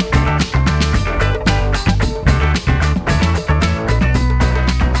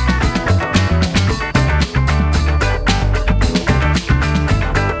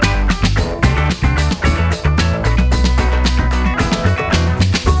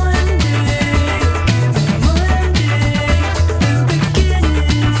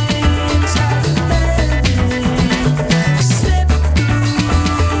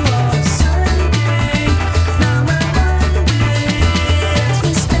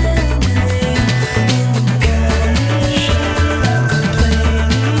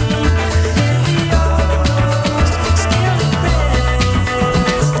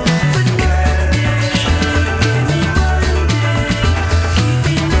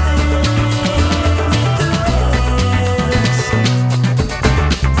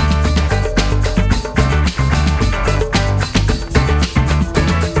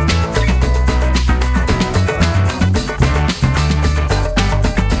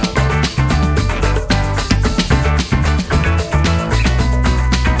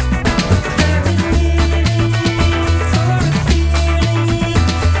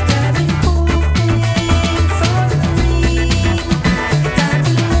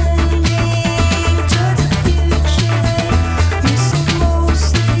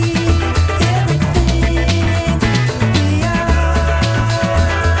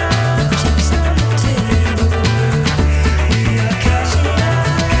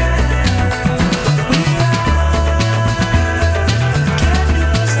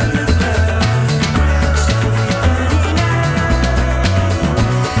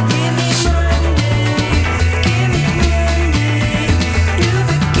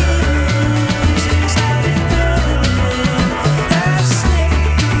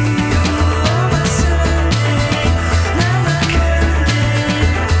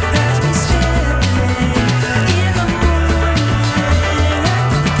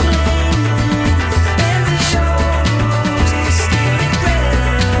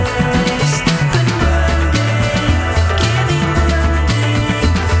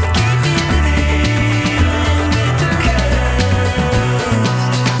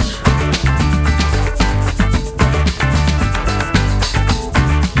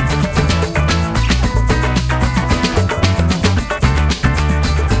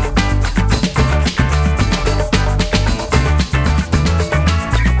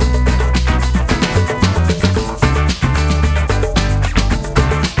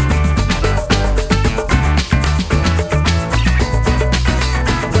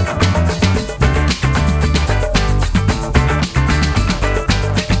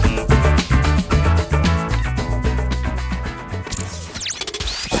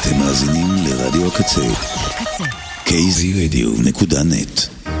 הקצה, kzradio.net.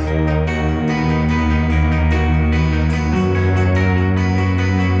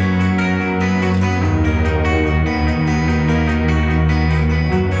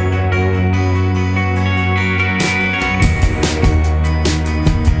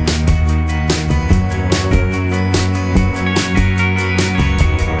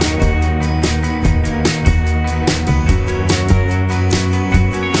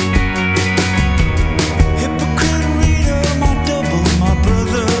 Hypocrite reader, my double, my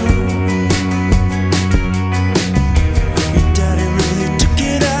brother.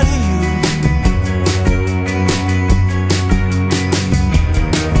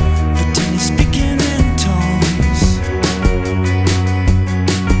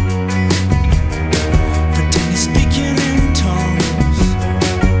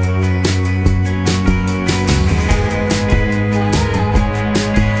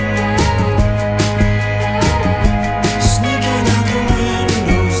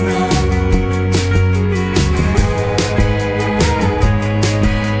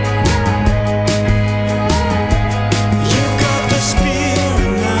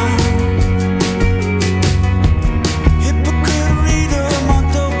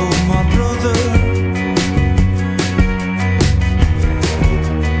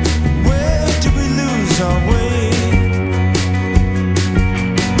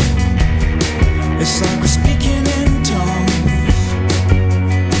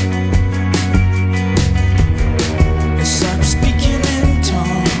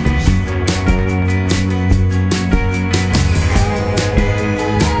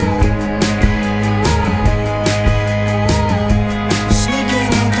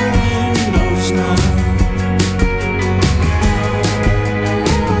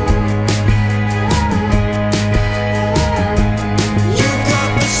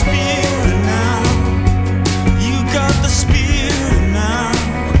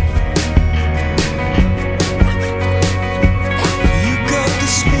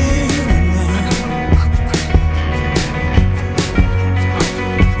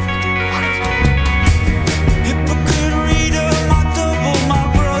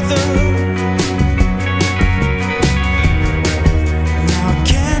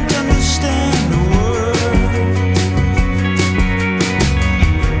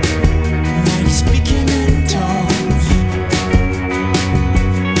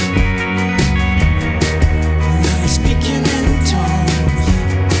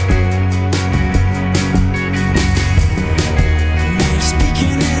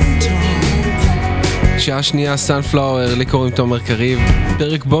 שעה שנייה Sunflower, לי קוראים תומר קריב,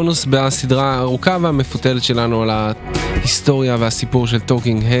 פרק בונוס בסדרה הארוכה והמפותלת שלנו על ההיסטוריה והסיפור של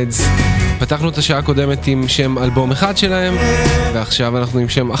Talking Heads. פתחנו את השעה הקודמת עם שם אלבום אחד שלהם, ועכשיו אנחנו עם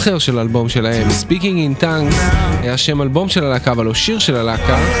שם אחר של אלבום שלהם. Speaking in Tongues היה שם אלבום של הלהקה, אבל לא שיר של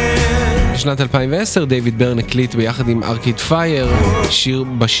הלהקה. בשנת 2010 דיוויד ברן הקליט ביחד עם ארקיד פייר שיר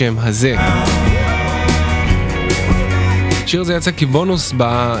בשם הזה. השיר הזה יצא כבונוס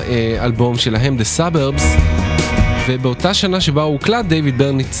באלבום שלהם The Suburbs, ובאותה שנה שבה הוא הוקלט דיוויד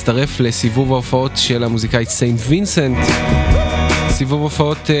ברן הצטרף לסיבוב ההופעות של המוזיקאית סיינט וינסנט. סיבוב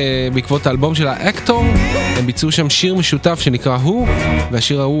הופעות בעקבות האלבום של האקטור, הם ביצעו שם שיר משותף שנקרא הוא,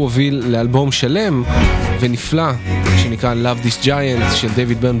 והשיר ההוא הוביל לאלבום שלם ונפלא שנקרא Love This Giant של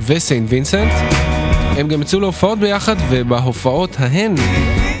דיוויד ברן וסיינט וינסנט. הם גם יצאו להופעות ביחד, ובהופעות ההן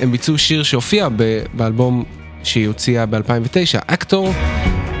הם ביצעו שיר שהופיע באלבום שהיא הוציאה ב-2009, אקטור,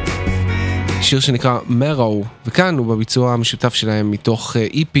 שיר שנקרא Marrow, וכאן הוא בביצוע המשותף שלהם מתוך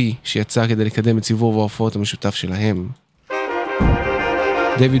EP שיצא כדי לקדם את סיבוב ההופעות המשותף שלהם.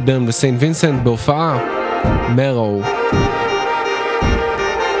 דיוויד ברן וסיינט וינסנט בהופעה Marrow.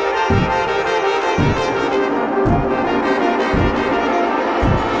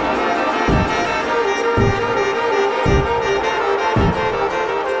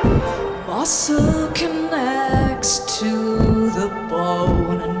 Muscle connects to the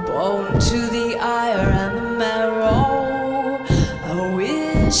bone and bone to the ire and the marrow. I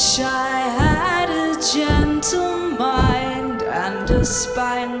wish I had a gentle mind and a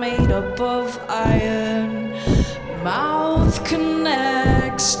spine made up of iron. Mouth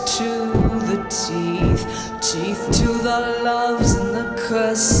connects to the teeth, teeth to the loves and the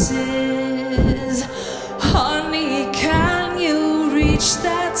curses. Honey, can you reach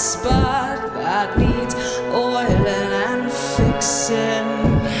that spot that needs oiling and fixing?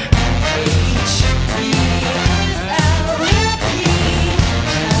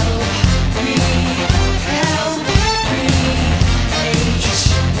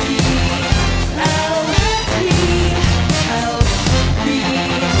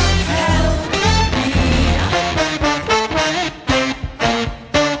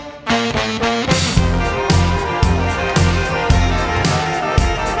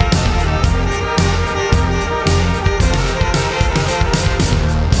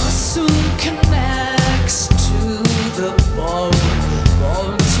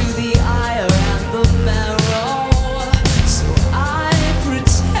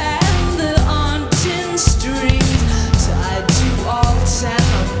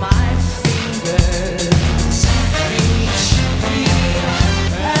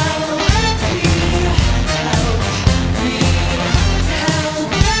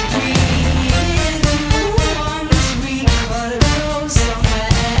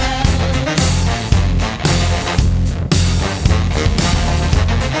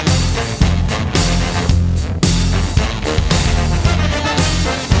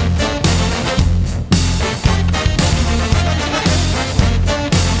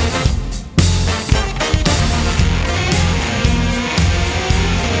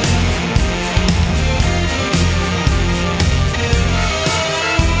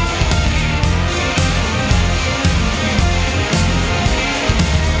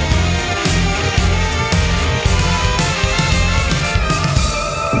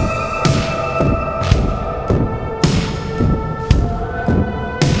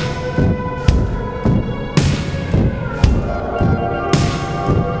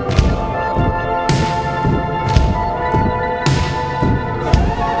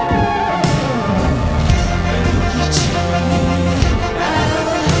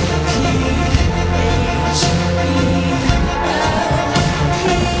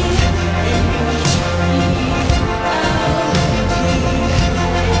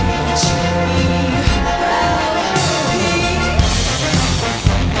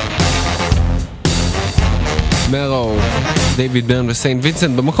 דיוויד ברן וסיינט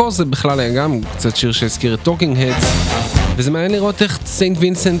וינסנט. במקור זה בכלל היה גם קצת שיר שהזכיר את Talking Heads, וזה מעניין לראות איך סיינט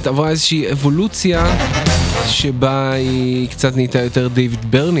וינסנט עברה איזושהי אבולוציה שבה היא קצת נהייתה יותר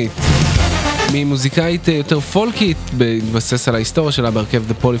דיוויד ברנית, ממוזיקאית יותר פולקית, בהתבסס על ההיסטוריה שלה בהרכב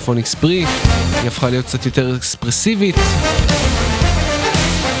The Polyphonic Spree, היא הפכה להיות קצת יותר אקספרסיבית,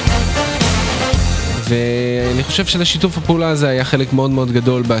 ואני חושב שלשיתוף הפעולה הזה היה חלק מאוד מאוד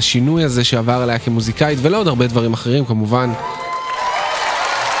גדול בשינוי הזה שעבר עליה כמוזיקאית, ולא עוד הרבה דברים אחרים כמובן.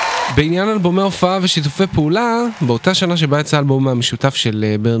 בעניין אלבומי הופעה ושיתופי פעולה, באותה שנה שבה יצא אלבום המשותף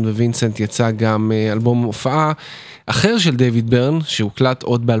של ברן ווינסנט, יצא גם אלבום הופעה אחר של דיוויד ברן, שהוקלט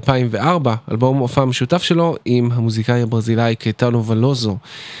עוד ב-2004, אלבום הופעה משותף שלו עם המוזיקאי הברזילאי קייטנו ולוזו.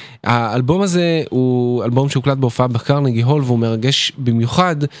 האלבום הזה הוא אלבום שהוקלט בהופעה בקרנגי הול, והוא מרגש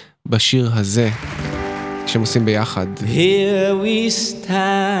במיוחד בשיר הזה, שהם עושים ביחד. Here we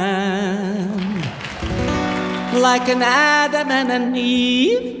stand like an Adam and an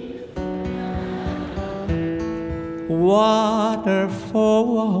Eve,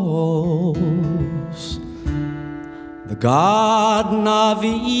 waterfalls, the Garden of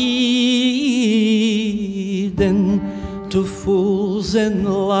Eden, to fools in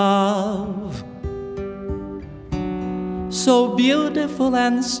love, so beautiful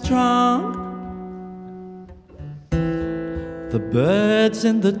and strong. The birds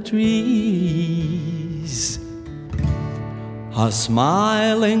in the trees are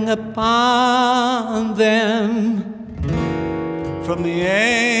smiling upon them. From the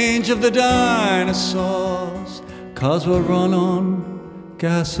age of the dinosaurs, 'cause we're run on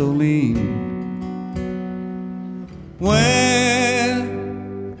gasoline.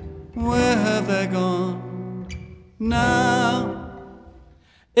 Where have they gone now?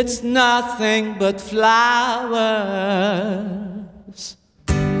 It's nothing but flowers.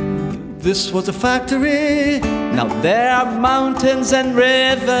 This was a factory. Now there are mountains and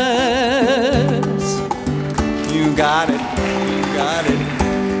rivers. You got it, you got it.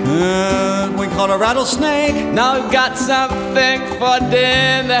 We caught a rattlesnake. Now we've got something for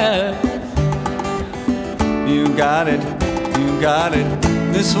dinner. You got it, you got it.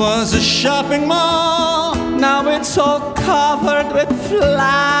 This was a shopping mall. Now it's all covered with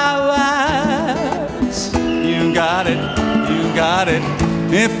flowers. You got it, you got it.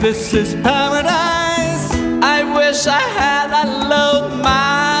 If this is paradise, I wish I had a load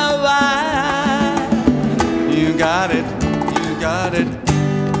my way. You got it, you got it.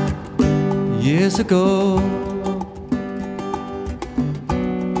 Years ago,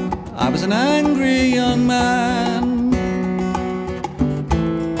 I was an angry young man.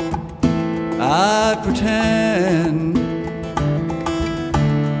 I pretend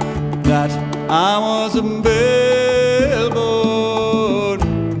that I was a billboard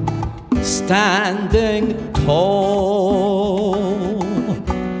standing tall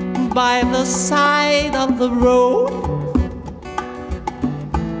by the side of the road.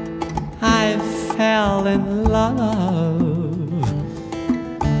 I fell in love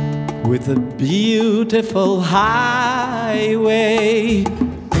with a beautiful highway.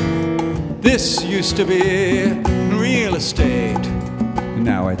 This used to be real estate.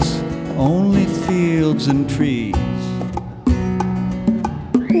 Now it's only fields and trees.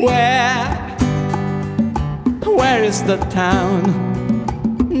 Where is the town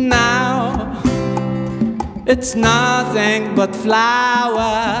now? It's nothing but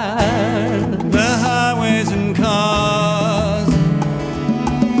flowers. The highways and cars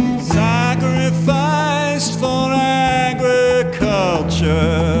sacrificed for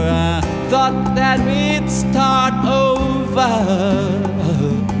agriculture. Thought that we'd start over,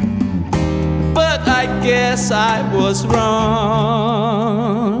 but I guess I was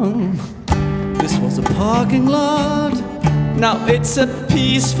wrong. This was a parking lot. Now it's a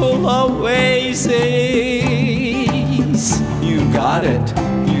peaceful oasis. You got it,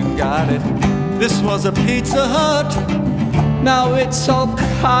 you got it. This was a Pizza Hut. Now it's all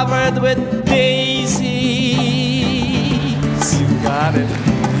covered with daisies. You got it,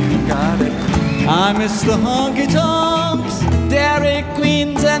 you got it. I miss the honky tonks, Dairy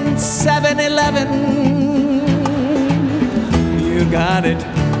Queens and 7-Eleven. You got it,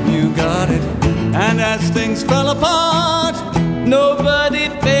 you got it. And as things fell apart, nobody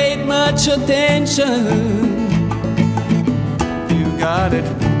paid much attention. You got it,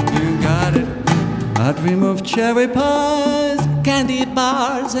 you got it. I dream of cherry pies, candy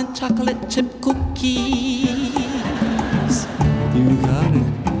bars and chocolate chip cookies. You got it,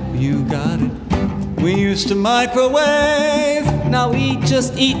 you got it. We used to microwave. Now we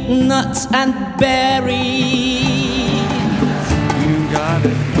just eat nuts and berries. You got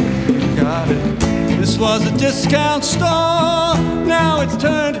it, you got it. This was a discount store. Now it's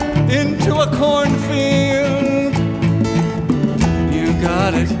turned into a cornfield. You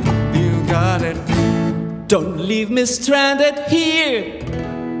got it, you got it. Don't leave me stranded here.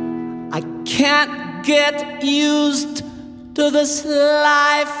 I can't get used to this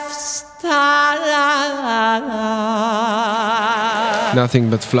lifestyle. Nothing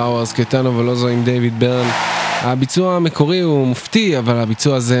but flowers, קייטנו ולוזו עם דיוויד ברן. הביצוע המקורי הוא מופתי, אבל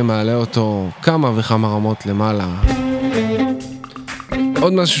הביצוע הזה מעלה אותו כמה וכמה רמות למעלה.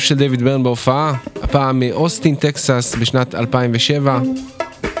 עוד משהו של דיוויד ברן בהופעה, הפעם מאוסטין, טקסס, בשנת 2007.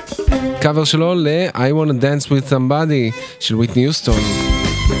 קאבר שלו ל-I Wanna Dance With Somebody של וויטני יוסטון.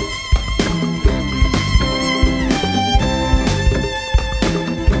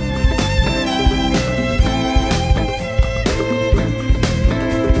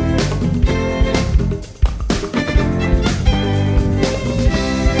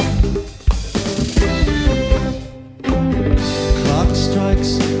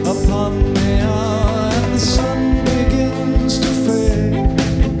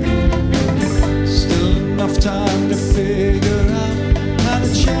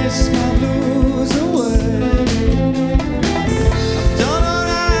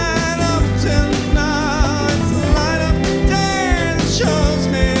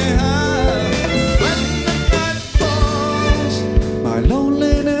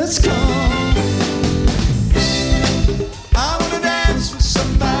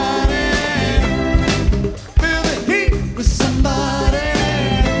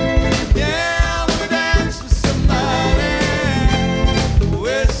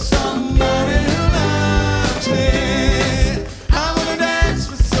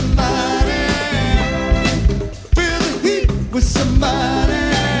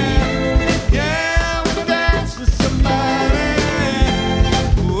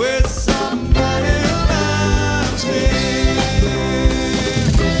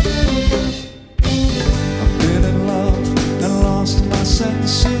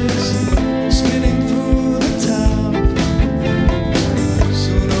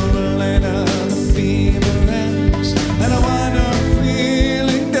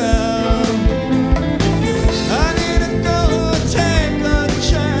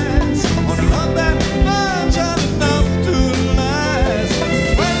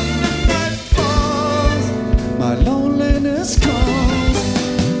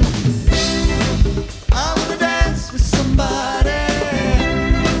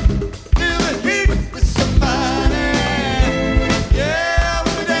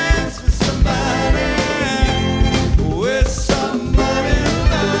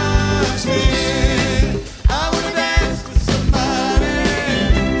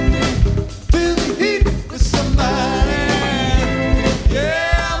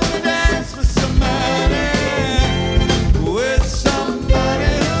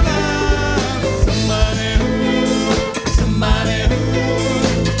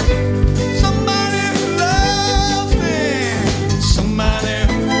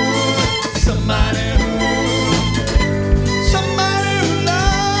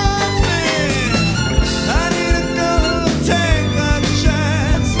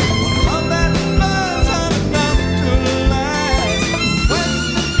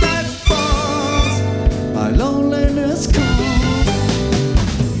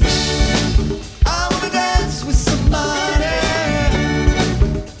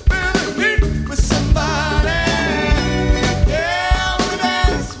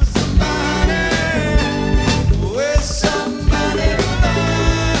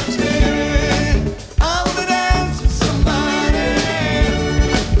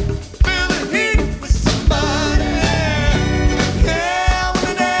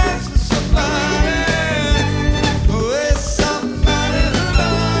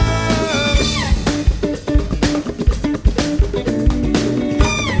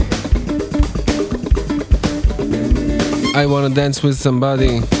 I Wanna Dance With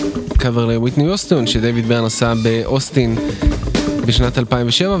Somebody, קאבר לוויטני יוסטון שדייוויד ברן עשה באוסטין בשנת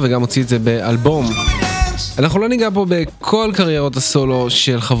 2007 וגם הוציא את זה באלבום. אנחנו לא ניגע פה בכל קריירות הסולו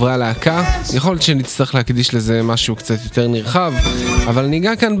של חברי הלהקה, יכול להיות שנצטרך להקדיש לזה משהו קצת יותר נרחב, אבל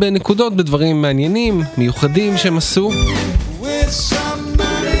ניגע כאן בנקודות, בדברים מעניינים, מיוחדים שהם עשו.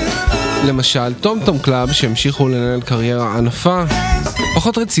 למשל, טום טום קלאב שהמשיכו לנהל קריירה ענפה,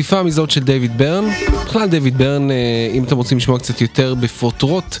 פחות רציפה מזאת של דיוויד ברן. בכלל דיוויד ברן, אם אתם רוצים לשמוע קצת יותר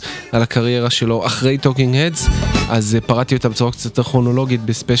בפרוטרוט על הקריירה שלו אחרי טוקינג הדס, אז פרעתי אותה בצורה קצת יותר כרונולוגית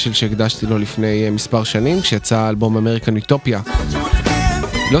בספיישל שהקדשתי לו לפני מספר שנים, כשיצא אלבום אמריקן אוטופיה.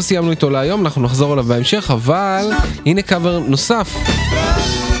 לא סיימנו איתו להיום, אנחנו נחזור עליו בהמשך, אבל הנה קאבר נוסף,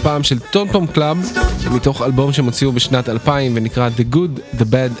 פעם של טום טום קלאב, מתוך אלבום שמוציאו בשנת 2000 ונקרא The Good, The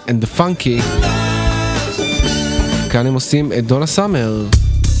Bad and The Funky. כאן הם עושים את דונה סאמר,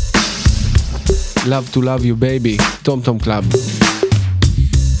 Love to Love You Baby, טום טום קלאב.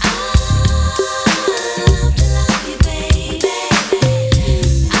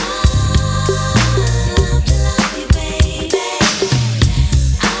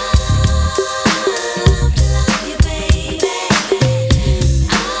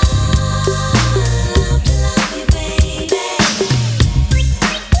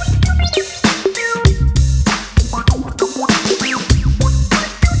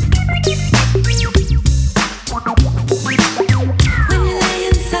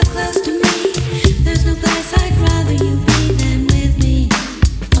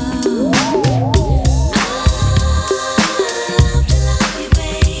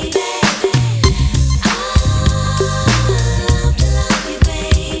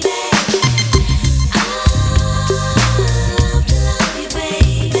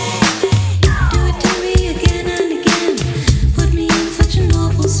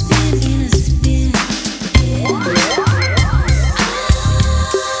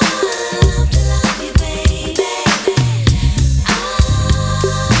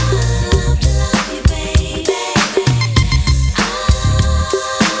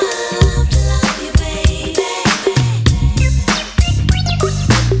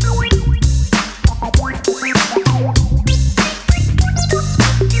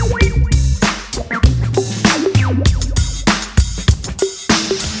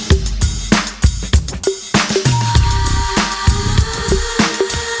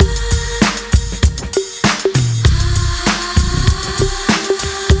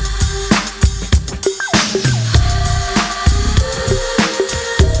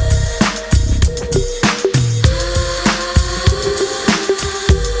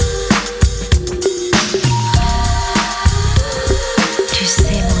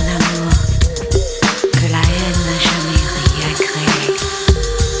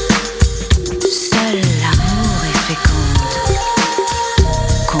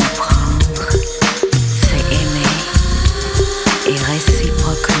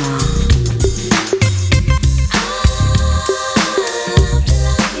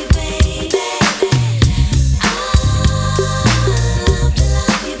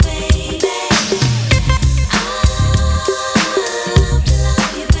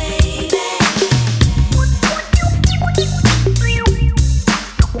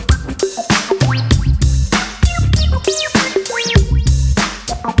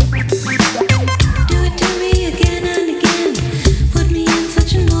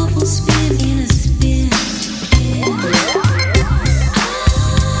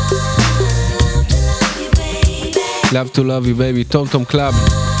 Love to Love You Baby, טום טום קלאב.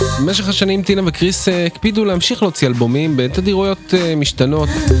 במשך השנים טינה וקריס הקפידו להמשיך להוציא אלבומים בתדירויות משתנות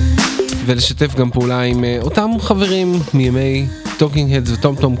ולשתף גם פעולה עם אותם חברים מימי טוקינג הדס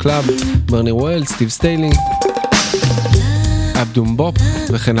וטום טום קלאב, ברני וויל, סטיב סטיילי, אבדום בופ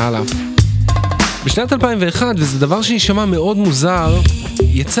וכן הלאה. בשנת 2001, וזה דבר שישמע מאוד מוזר,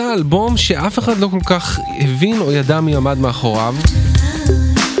 יצא אלבום שאף אחד לא כל כך הבין או ידע מי עמד מאחוריו.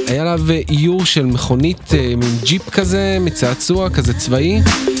 היה עליו איור של מכונית, מין ג'יפ כזה, מצעצוע כזה צבאי,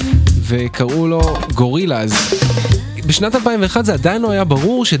 וקראו לו גורילאז. בשנת 2001 זה עדיין לא היה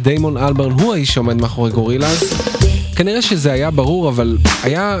ברור שדיימון אלברן הוא האיש שעומד מאחורי גורילאז. כנראה שזה היה ברור, אבל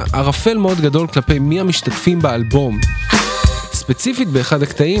היה ערפל מאוד גדול כלפי מי המשתתפים באלבום. ספציפית באחד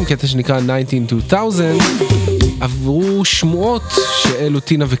הקטעים, קטע שנקרא 192000, עברו שמועות שאלו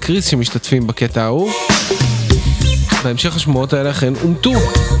טינה וקריס שמשתתפים בקטע ההוא. בהמשך השמועות האלה אכן אומתו.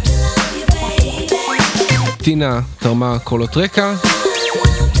 טינה תרמה קולות רקע,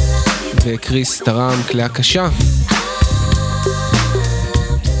 וקריס תרם כלי הקשה.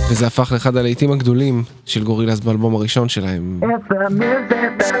 וזה הפך לאחד הלהיטים הגדולים של גורילאז באלבום הראשון שלהם. It's the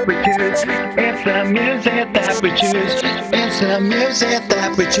music that we choose. It's the music that we choose. It's the music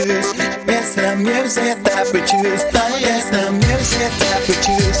that we choose. It's the music that we choose. It's the music that we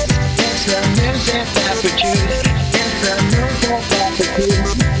choose. It's the music that we choose. It's the music that we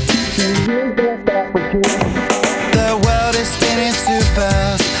choose. The music that we choose. The world is spinning too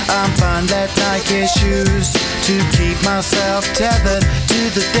fast. I'm fine that Nike shoes to keep myself tethered to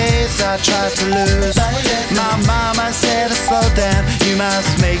the days I tried to lose. My mama said to slow down, you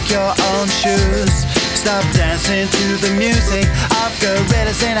must make your own shoes. Stop dancing to the music, I've got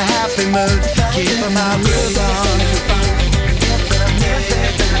gorillas in a happy mood. Keep my groove on.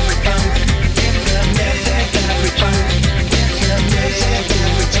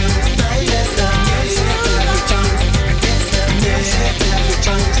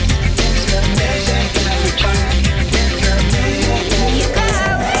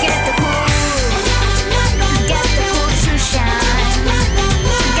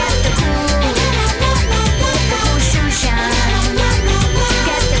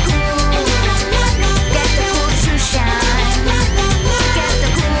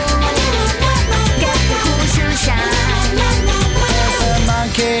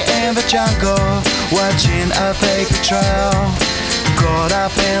 Jungle, watching a fake betrayal, caught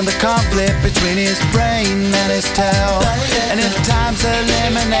up in the conflict between his brain and his tail. And if time's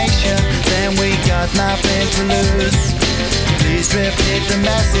elimination, then we got nothing to lose. Please repeat the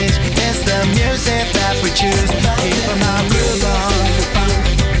message, it's the music that we choose. Keep my groove on.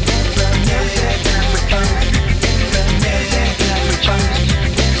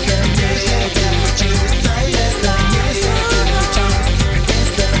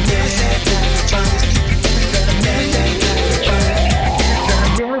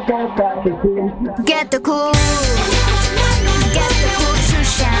 Get the cool, get the cool to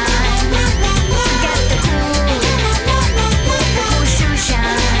shine. Get the cool, to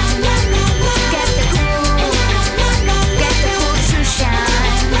shine. Get the cool, to shine.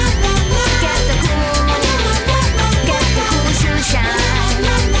 Get the cool, to shine.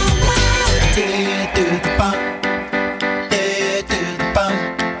 Do the bump, do the bump,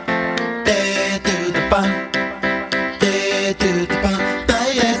 do the bump, do the bump.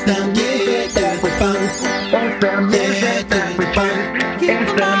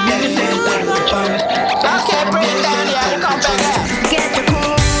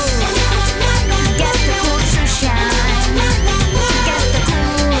 Get the cool, to shine. Get the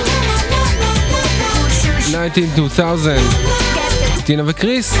cool, 192000. טינה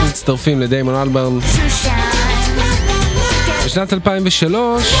וקריס מצטרפים לדיימון אלברן. בשנת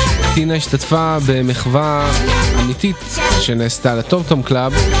 2003 טינה השתתפה במחווה אמיתית שנעשתה לטום טום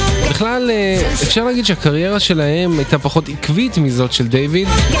קלאב. בכלל אפשר להגיד שהקריירה שלהם הייתה פחות עקבית מזאת של דיוויד,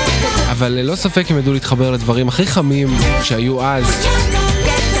 אבל ללא ספק הם ידעו להתחבר לדברים הכי חמים שהיו אז.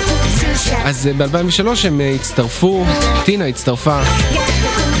 אז ב-2003 הם הצטרפו, טינה הצטרפה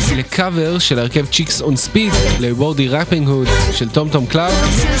לקאבר של הרכב צ'יקס און ספיד לוורדי ראפינג הוד של טום טום קלאב,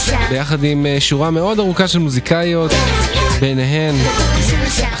 ביחד עם שורה מאוד ארוכה של מוזיקאיות, ביניהן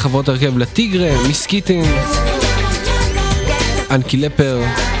חברות הרכב לטיגרה, מיסקיטין, אנקי לפר,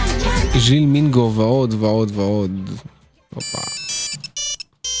 ז'יל מינגו ועוד ועוד ועוד. אופה.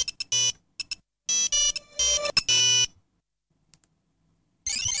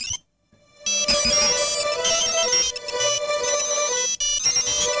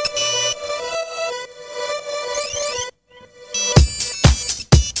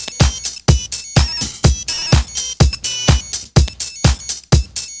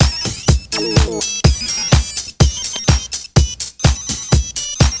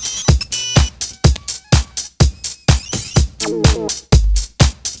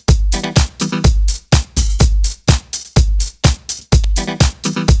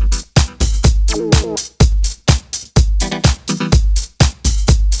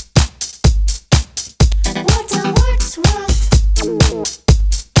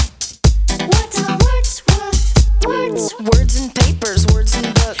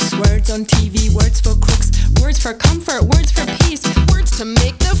 for comfort, words for peace, words to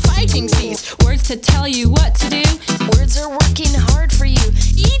make the fighting cease, words to tell you what to do. Words are working hard for you.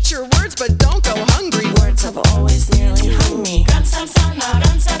 Eat your words, but don't go hungry. Words have always nearly hung me. Ram sam sam,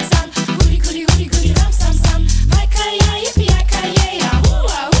 ram sam sam, goody goody goody goody ram sam sam. Hi-ka-ya, yippee-yi-ka-ya, ya,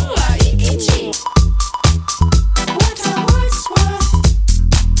 hoo-ah, hoo-ah, iki-chi. What are words worth?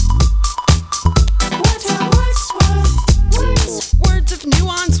 What are words worth? Words. Words of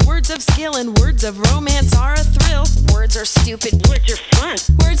nuance, words of skill, and words of romance are a thrill. Words are stupid, words are fun.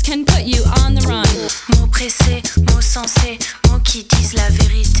 Words can put you on the run. Mots pressés, mots sensés, mots qui disent la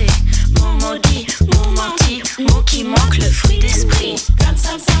vérité. Mots maudits, mots mentis, mots qui manquent le fruit d'esprit. Ram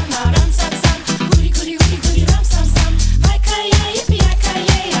sam sam, ram sam sam, goody goody goody goody ram sam sam. Hi-ka-ya,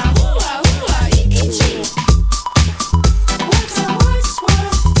 yippee-yi-ka-ya, ya, hoo-ah, hoo-ah, iki-chi. What are words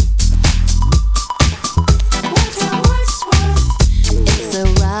worth? What are words worth? It's a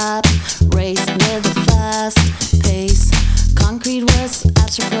rap race with a fast pace. Concrete words,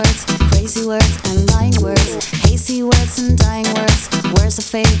 abstract words, crazy words and lying words, hazy words and dying words, words of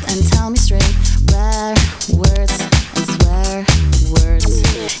faith and tell me straight, rare words and swear words,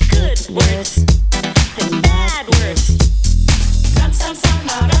 good words and bad words. Ram sam sam,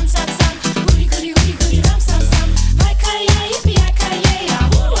 ram sam sam, goody goody goody goody ram sam sam. Hi-ka-ya, yippee-yi-ka-ya, ya,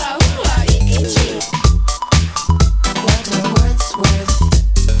 hoo-ah, hoo-ah, iki-chi. What are words worth?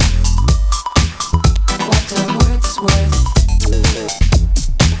 What are words worth?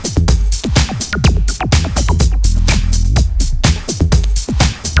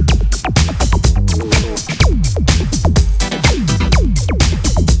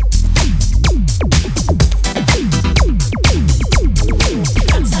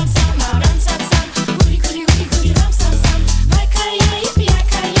 Ram sam sam, ram sam sam, goody goody goody goody ram sam sam. Hi-ka-ya,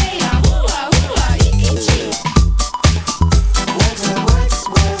 yippee-yi-ka-ya, ya, hoo-ah, hoo-ah, iki-chi. What are words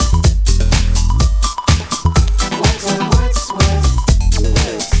worth? What are words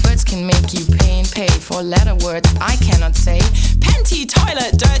worth? Words can make you pay and pay for letter words I cannot say. Panty,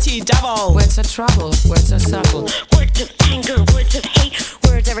 toilet, dirty devil. Words are trouble, words are subtle. Words of anger, words of hate,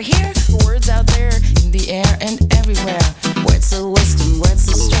 words over here, words out there. In the air and everywhere. Words of wisdom, words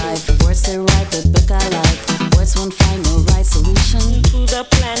of strife, words that write the book I like, words won't find no right solution to the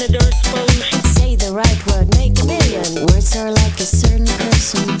planet Earth's pollution. Say the right word, make a million. Words are like a certain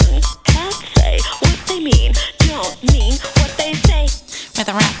person. Can't say what they mean, don't mean what they say. With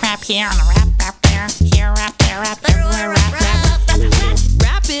a rap here and a rap there, here rap there, rap everywhere, rap.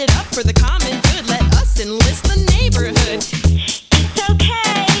 Wrap it up for the common good. Let us enlist the neighborhood. It's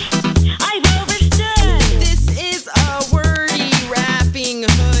okay, I've overstood. This is a wordy rapping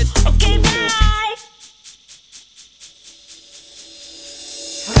hood. Okay, bye.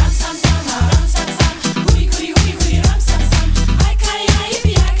 Ram sam sam, ram sam sam, goody goody goody goody ram sam sam. Hi-ka-ya,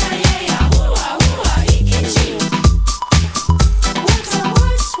 yippee-yi-ka-ya, ya, hoo-ah, hoo-ah, iki-chi. What are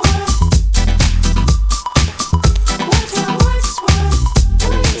words worth? What are words worth?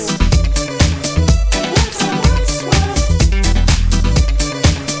 Words. What are words worth? What are words worth?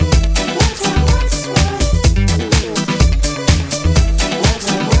 What are words worth? What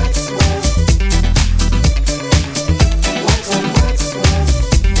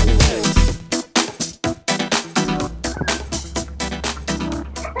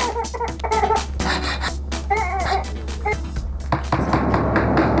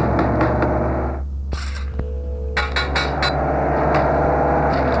are words worth?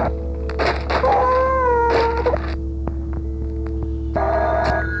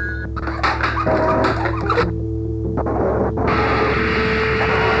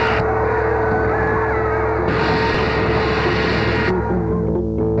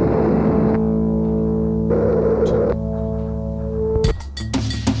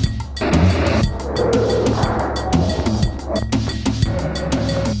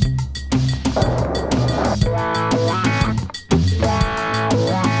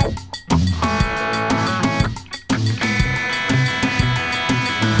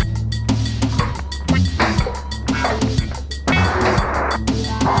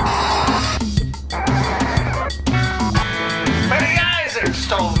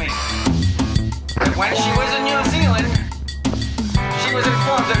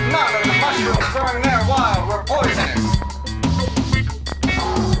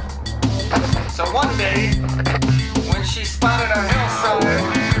 One day, when she spotted a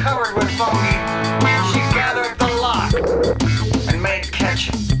hillside covered with fungi, she gathered the lot and made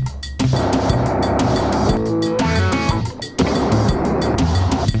ketchup.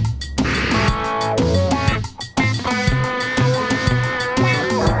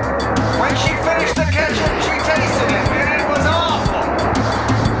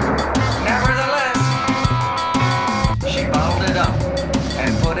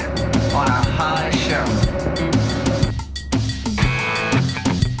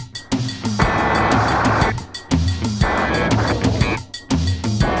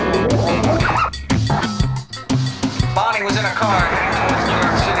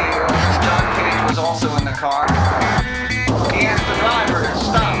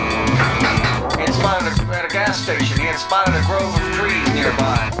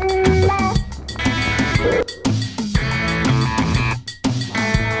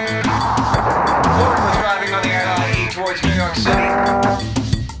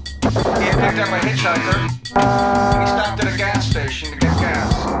 picked up a hitchhiker. He stopped at a gas station to get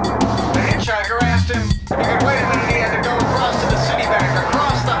gas. The hitchhiker asked him if he could wait a minute. He had to go across to the Citibank,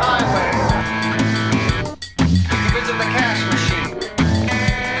 across the highway, to visit the cash machine.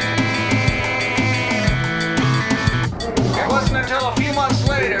 It wasn't until a few months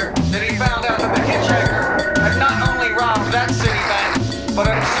later that he found out that the hitchhiker had not only robbed that Citibank, but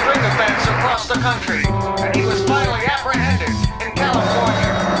a string of banks across the country, and he was finally apprehended in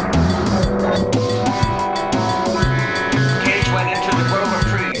California. Cage went into the grove of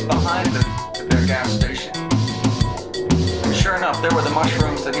trees behind their gas station. And sure enough, there were the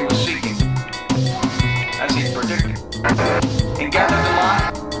mushrooms that he was seeking, as he predicted. He gathered a lot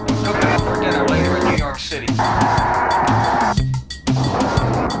and cooked them up for dinner later in New York City.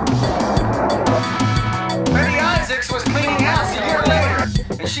 Betty Isaacs was cleaning house a year later,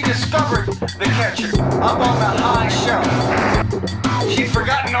 and she discovered the catcher up on the high shelf. She'd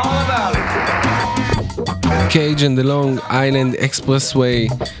forgotten all about it. Cage and the Long Island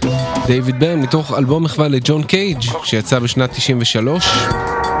Expressway, דיוויד ברן, מתוך אלבום מחווה לג'ון קייג' שיצא בשנת 93.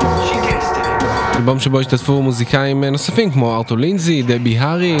 אלבום שבו השתתפו מוזיקאים נוספים כמו ארתור לינזי, דבי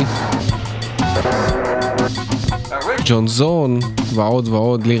הארי, ג'ון זון ועוד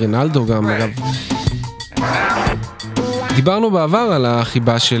ועוד, לי רינלדו גם אגב. דיברנו בעבר על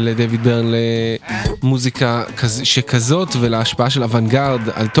החיבה של דיוויד ברן למוזיקה שכזאת ולהשפעה של אוונגרד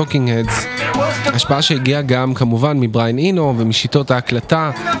על טוקינג הדס, השפעה שהגיעה גם כמובן מבריין אינו ומשיטות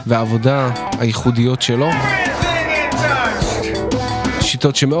ההקלטה והעבודה הייחודיות שלו,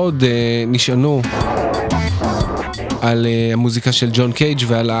 שיטות שמאוד נשענו על המוזיקה של ג'ון קייג'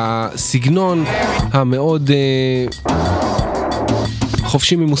 ועל הסגנון המאוד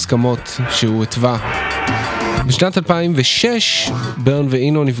חופשי ממוסכמות שהוא התווה. בשנת 2006 ברן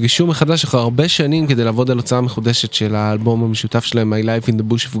ואינו נפגשו מחדש אחרי הרבה שנים כדי לעבוד על הוצאה מחודשת של האלבום המשותף שלהם My Life in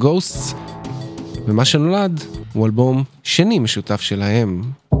the Bush of Ghosts, ומה שנולד הוא אלבום שני משותף שלהם,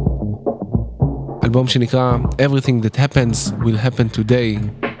 אלבום שנקרא Everything That Happens Will Happen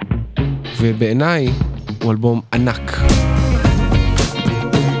Today, ובעיניי הוא אלבום ענק.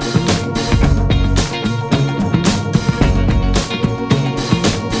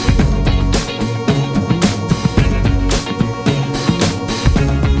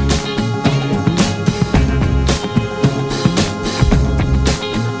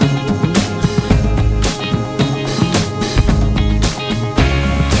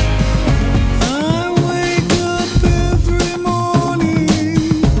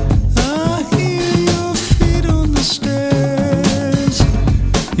 Stairs.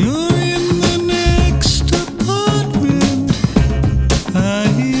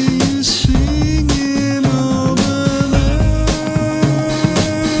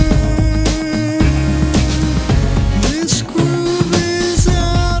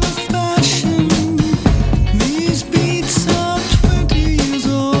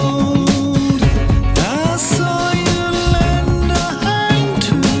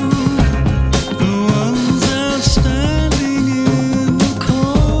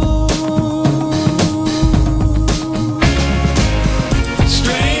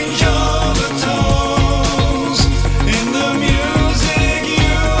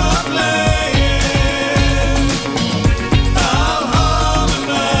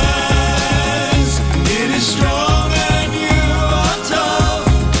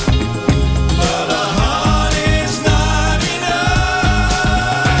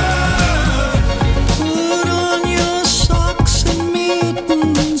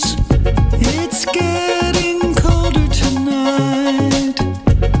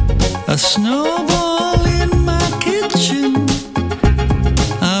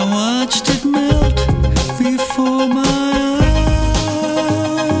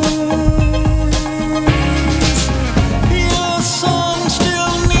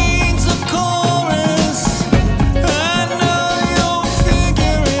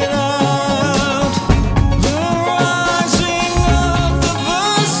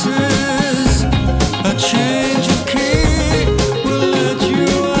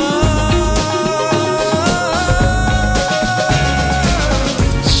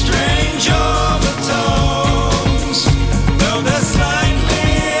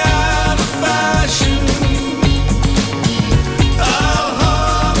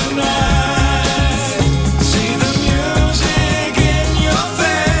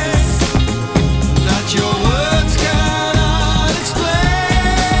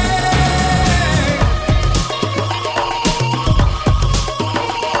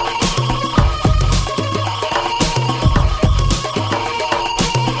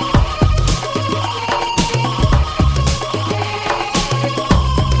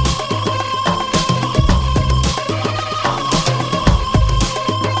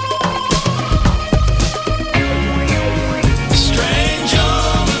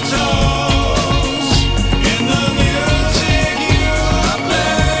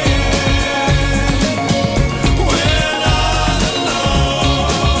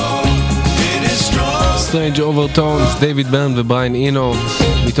 Strange Overtones, דייוויד ברן ובריין אינו,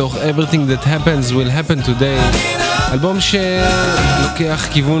 מתוך Everything That Happens Will Happen Today, אלבום שלוקח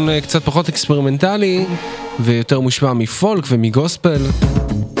כיוון קצת פחות אקספרימנטלי ויותר מושפע מפולק ומגוספל,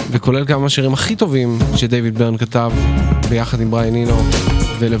 וכולל כמה מהשירים הכי טובים שדייוויד ברן כתב ביחד עם בריין אינו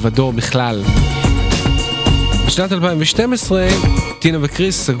ולבדו בכלל. בשנת 2012 טינה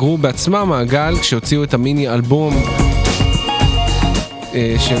וקריס סגרו בעצמם מעגל כשהוציאו את המיני אלבום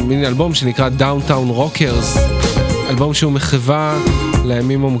שנקרא Downtown Rockers, אלבום שהוא מחווה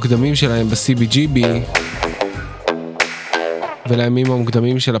לימים המוקדמים שלהם ב-CBGB ולימים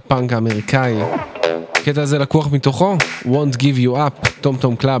המוקדמים של הפאנק האמריקאי. הקטע הזה לקוח מתוכו Won't Give You Up, טום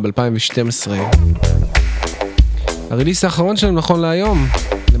טום קלאב 2012. הריליס האחרון שלהם נכון להיום,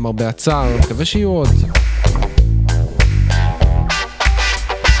 למרבה הצער, מקווה שיהיו עוד.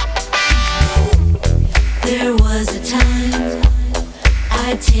 There was a time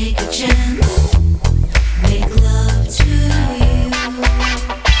I'd take a chance, make love to you.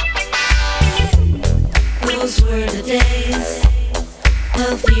 Those were the days, the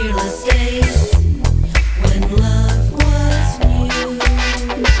fearless days, when love was new.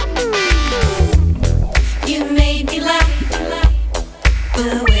 You made me laugh, the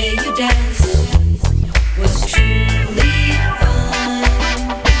way you danced was truly fun.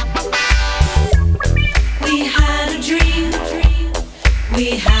 We had a dream, we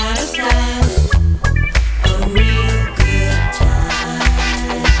had a style, a real good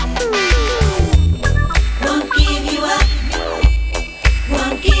time. Won't give you up,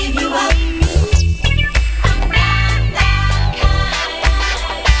 won't give you up. I'm not that kind.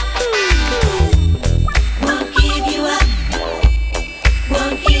 Won't give you up,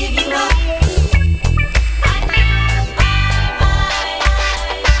 won't give you up.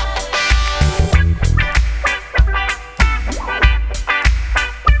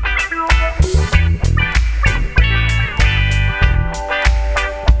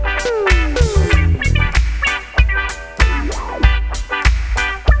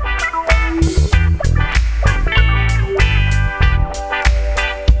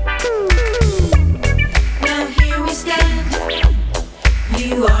 Now here we stand,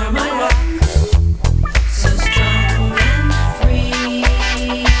 you are my rock, so strong and free.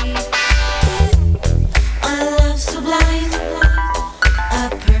 A love sublime, a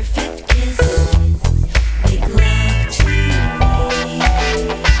perfect kiss, make love to me.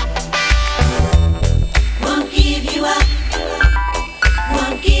 Won't give you up,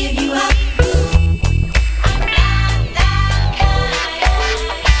 won't give you up. I'm not that kind.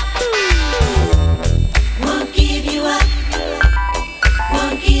 Won't give you up,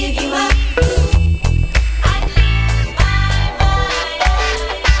 won't give you up.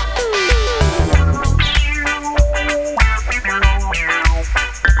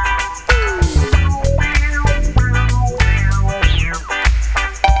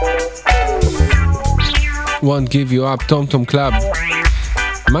 Won't Give You Up, טום טום קלאב.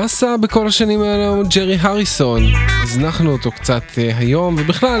 מה עשה בכל השנים האלה ג'רי הריסון? הזנחנו אותו קצת היום,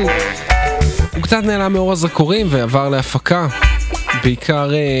 ובכלל הוא קצת נעלם מאור הזרקורים ועבר להפקה,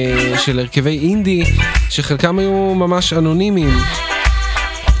 בעיקר של הרכבי אינדי שחלקם היו ממש אנונימיים,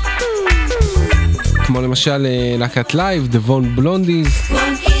 כמו למשל להקת לייב, The Von Blondies,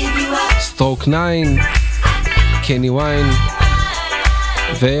 Stroke 9, קני ויין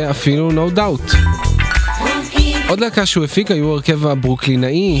ואפילו No Doubt. עוד להקה שהוא הפיק היו הרכב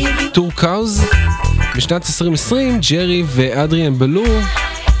הברוקלינאי טורקאוז. בשנת 2020 ג'רי ואדריאן בלו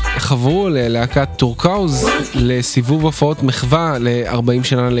חברו ללהקת טורקאוז לסיבוב הופעות מחווה ל-40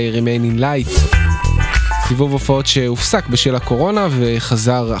 שנה ל-Remain in Light, סיבוב הופעות שהופסק בשל הקורונה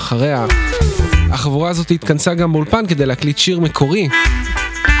וחזר אחריה. החבורה הזאת התכנסה גם באולפן כדי להקליט שיר מקורי,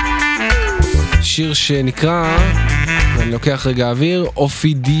 שיר שנקרא, ואני לוקח רגע אוויר,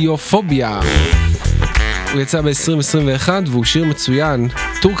 אופידיופוביה. הוא יצא ב-2021 והוא שיר מצוין,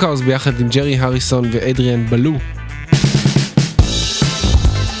 טורקאוז ביחד עם ג'רי הריסון ואדריאן בלו.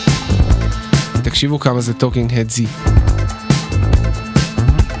 תקשיבו כמה זה טוקינג הדזי.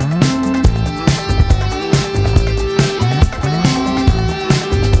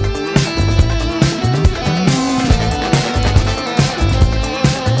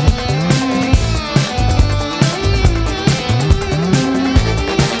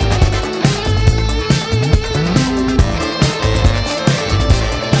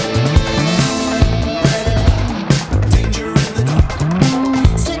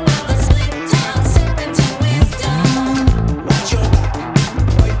 Sit by the sleep town, sipping to wisdom.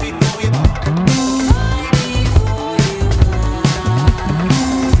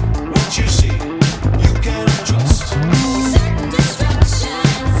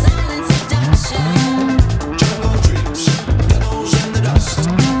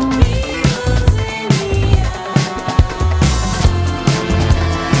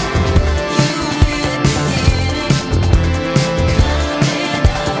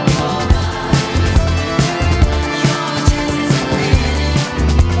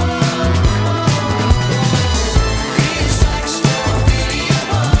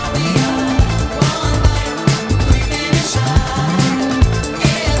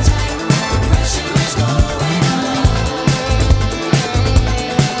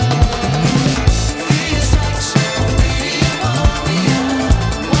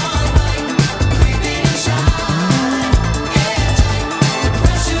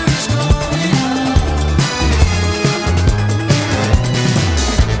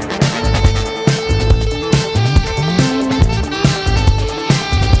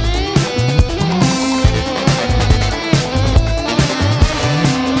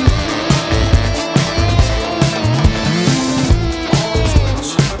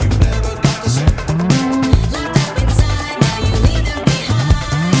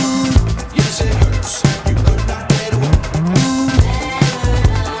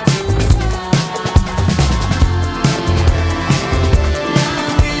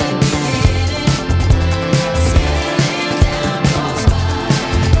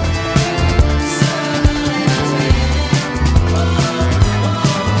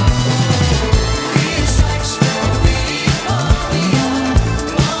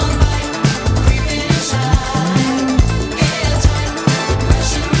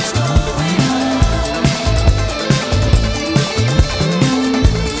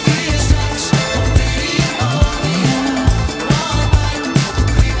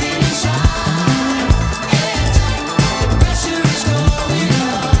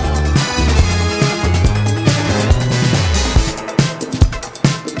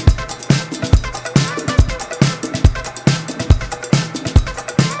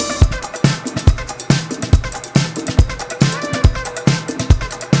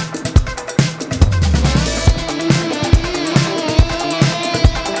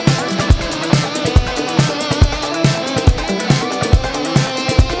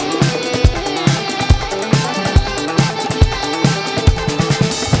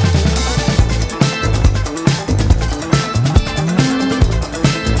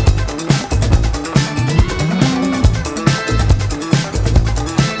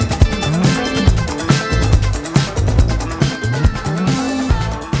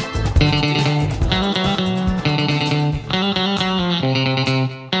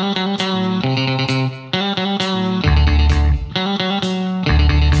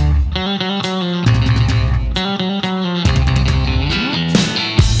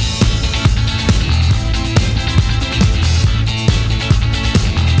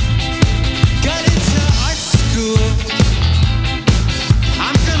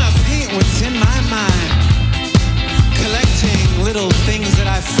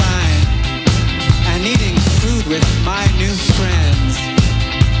 with my new friends.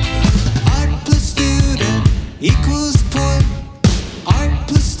 Art plus student equals sport. Art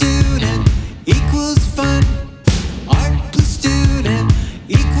plus student equals fun. Art plus student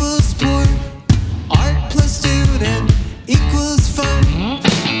equals sport. Art plus student equals fun.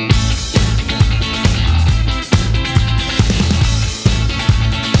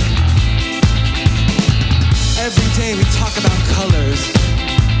 Every day we talk about colors.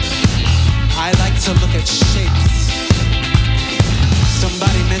 I like to look at shapes.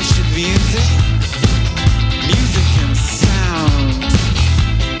 Somebody mentioned music. Music and sound.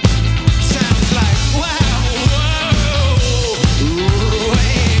 Sounds like wow, whoa,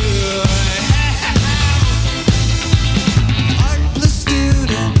 Art plus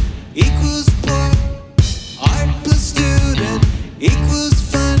student equals sport. Art plus student equals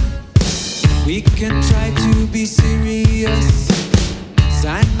fun. We can try to be serious.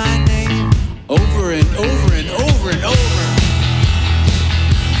 Sign my name over and over and over and over.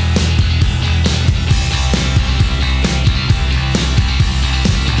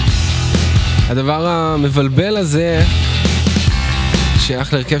 הדבר המבלבל הזה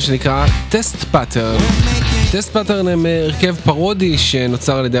שייך להרכב שנקרא טסט פאטרן. טסט פאטרן הם הרכב פרודי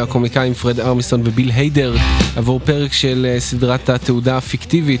שנוצר על ידי הקומיקאים פרד ארמיסון וביל היידר עבור פרק של סדרת התעודה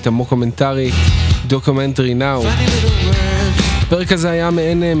הפיקטיבית, המוקומנטרי דוקומנטרי נאו. הפרק הזה היה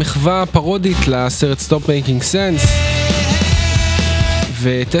מעין מחווה פרודית לסרט סטופ מייקינג סנס,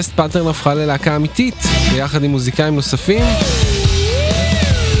 וטסט פאטרן הפכה ללהקה אמיתית ביחד עם מוזיקאים נוספים,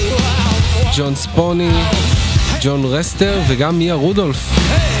 ג'ון ספוני, ג'ון רסטר וגם מיה רודולף.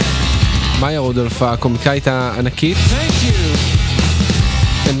 מאיה רודולף, הקומיקאית הענקית.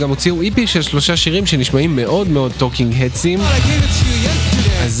 הם גם הוציאו איפי של 3 שירים שנשמעים מאוד מאוד טוקינג הדסים.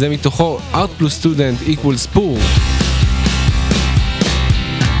 אז זה מתוכו Art plus Student equals Poor.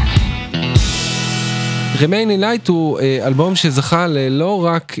 Remain in Light הוא אלבום שזכה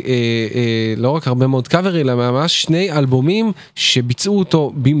לא רק הרבה מאוד קאברים, אלא ממש 2 אלבומים שביצעו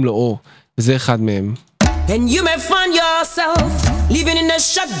אותו במלואו. וזה אחד מהם. And you may find yourself living in a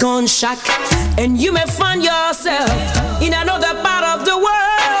shotgun shack. And you may find yourself in another part of the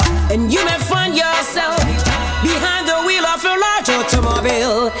world. And you may find yourself behind the wheel of a large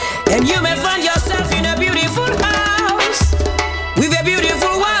automobile. And you may find yourself in a beautiful house with a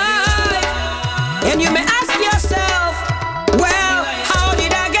beautiful wife. And you may ask yourself, well, how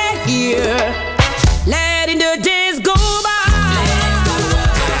did I get here? Letting the days go by.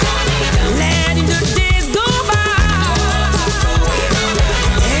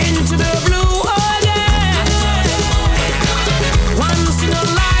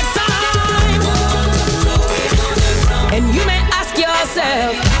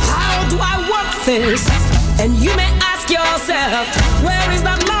 How do I work this? And you may ask yourself, where is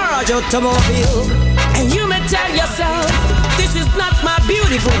that large automobile? And you may tell yourself, this is not my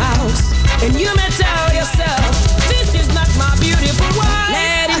beautiful house. And you may tell yourself, this is not my beautiful wife.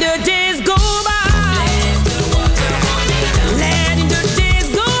 Letting the days go by. Letting the days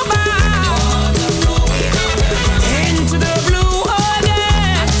go by. Into the blue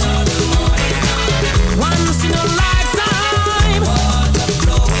again. Once in a lifetime.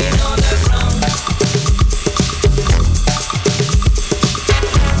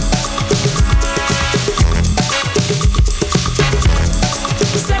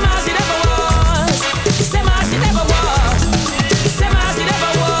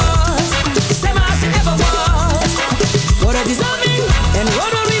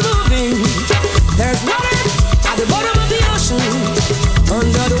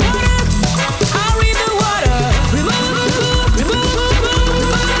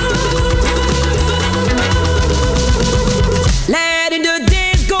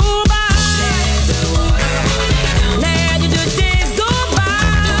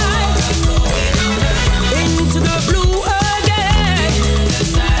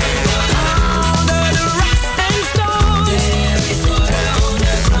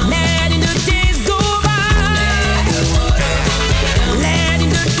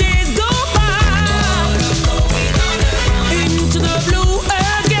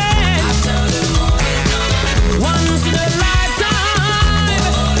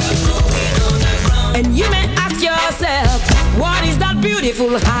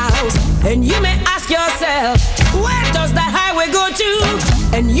 Beautiful house, and you may ask yourself, where does that highway go to?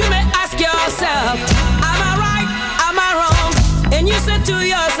 And you may ask yourself, am I right, am I wrong? And you say to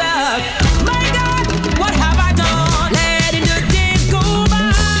yourself, my God, what have I done? Letting the days go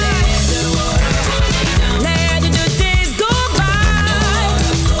by. Letting the days go by.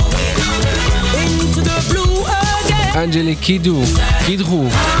 Into the blue again. אנג'לי קידרו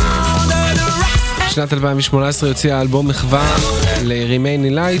בשנת 2018 הוציאה אלבום מחווה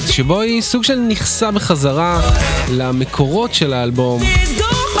ל-Remain in Light, שבו היא סוג של נכסה בחזרה למקורות של האלבום,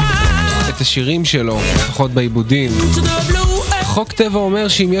 את השירים שלו, לפחות בעיבודים. חוק טבע אומר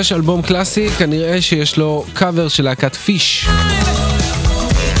שאם יש אלבום קלאסי, כנראה שיש לו קאבר של להקת פיש.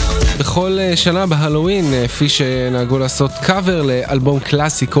 בכל שנה בהלואוין פיש נהגו לעשות קאבר לאלבום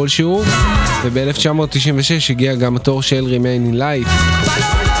קלאסי כלשהו, וב-1996 הגיע גם התור של Remain in Light.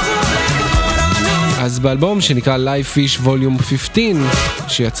 אז באלבום שנקרא Live Fish Volume 15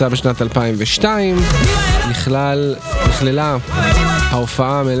 שיצא בשנת 2002 נכללה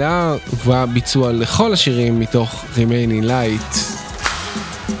ההופעה המלאה והביצוע לכל השירים מתוך Remain in Light.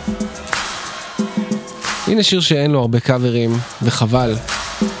 הנה שיר שאין לו הרבה קאברים וחבל,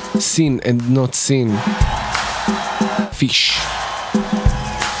 Seen and Not Seen, Fish.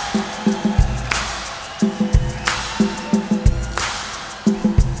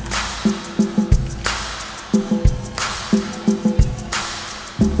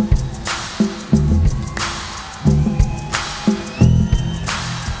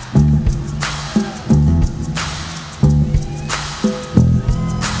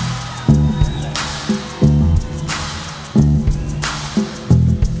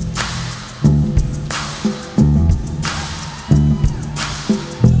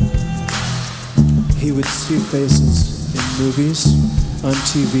 Faces in movies, on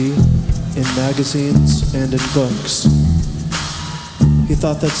TV, in magazines, and in books. He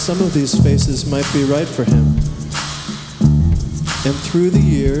thought that some of these faces might be right for him. And through the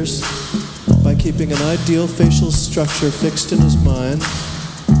years, by keeping an ideal facial structure fixed in his mind,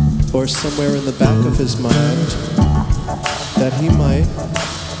 or somewhere in the back of his mind, that he might,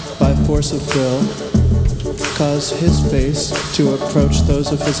 by force of will, cause his face to approach those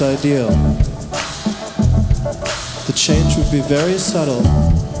of his ideal. The change would be very subtle.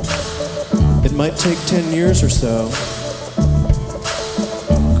 It might take 10 years or so.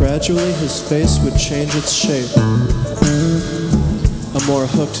 Gradually his face would change its shape. A more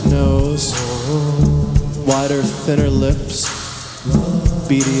hooked nose, wider, thinner lips,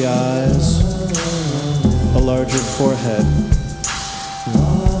 beady eyes, a larger forehead.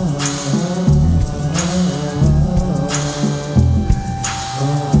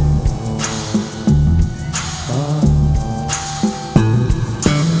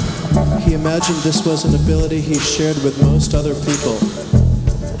 He imagined this was an ability he shared with most other people.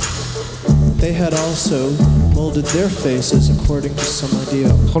 They had also molded their faces according to some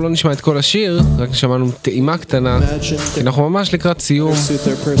ideal. אנחנו לא נשמע את כל השיר, רק שמענו טעימה קטנה, כי אנחנו ממש לקראת סיום,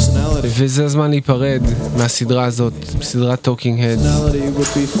 וזה הזמן להיפרד מהסדרה הזאת, סדרת טוקינג הדס.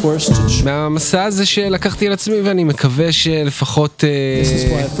 מהמסע הזה שלקחתי על עצמי, ואני מקווה שלפחות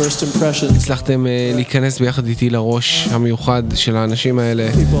הצלחתם להיכנס ביחד איתי לראש המיוחד של האנשים האלה,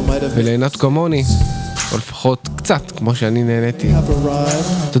 וליהנות כמוני, או לפחות קצת, כמו שאני נהניתי.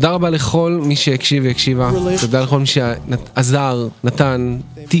 תודה רבה לכל מי שהקשיב והקשיבה, תודה לכל מי שעזר, נתן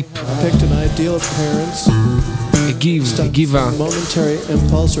טיפ, הגיבה.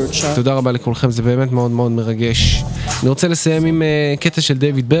 תודה רבה לכולכם, זה באמת מאוד מאוד מרגש. אני רוצה לסיים עם קטע של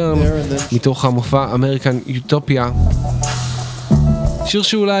דיוויד ברן מתוך המופע אמריקן יוטופיה, שיר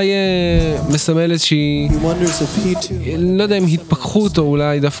שאולי מסמל איזושהי, לא יודע אם התפכחות או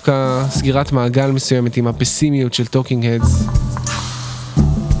אולי דווקא סגירת מעגל מסוימת עם הפסימיות של טוקינג הדס,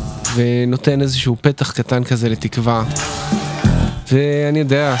 ונותן איזשהו פתח קטן כזה לתקווה, ואני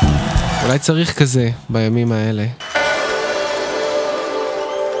יודע, אולי צריך כזה בימים האלה.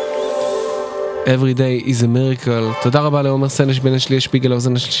 Every day is a miracle. תודה רבה לעומר סנש, בן השלי, שפיגל,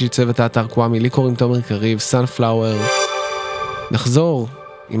 האוזן השלישי, צוות האתר קוואמי, לי קוראים תומר קריב, Sunflower. נחזור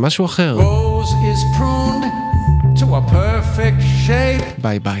עם משהו אחר. Rose is pruned to a perfect shape.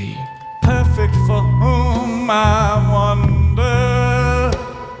 ביי ביי. Perfect for whom I wonder.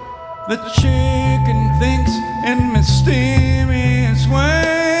 The chicken thinks in mysterious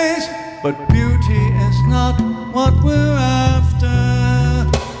ways, but beauty is not what we're after.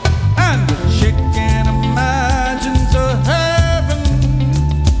 And the chicken imagines a heaven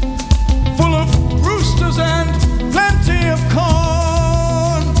full of roosters and plenty of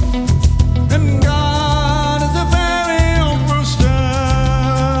corn. And God is a very old rooster.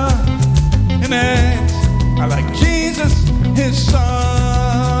 And eggs are like Jesus, his son.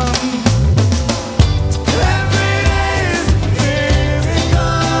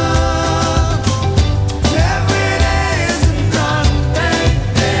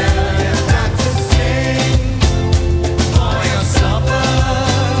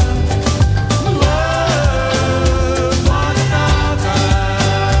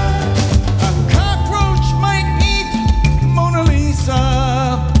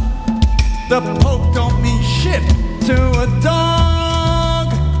 The Pope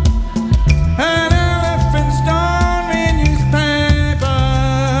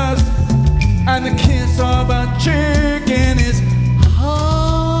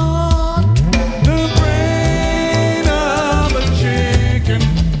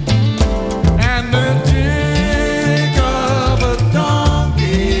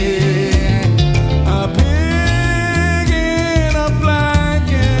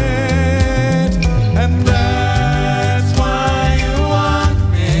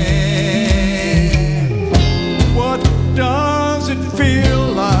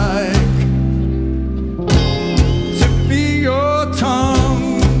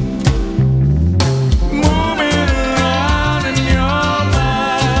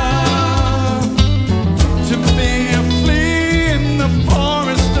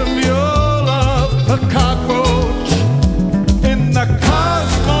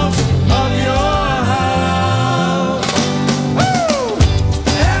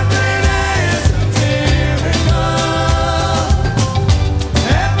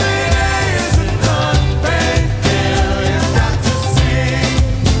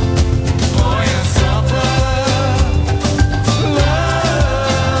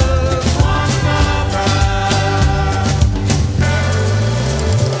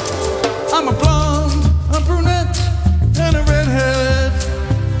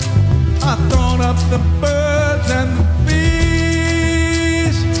the bird.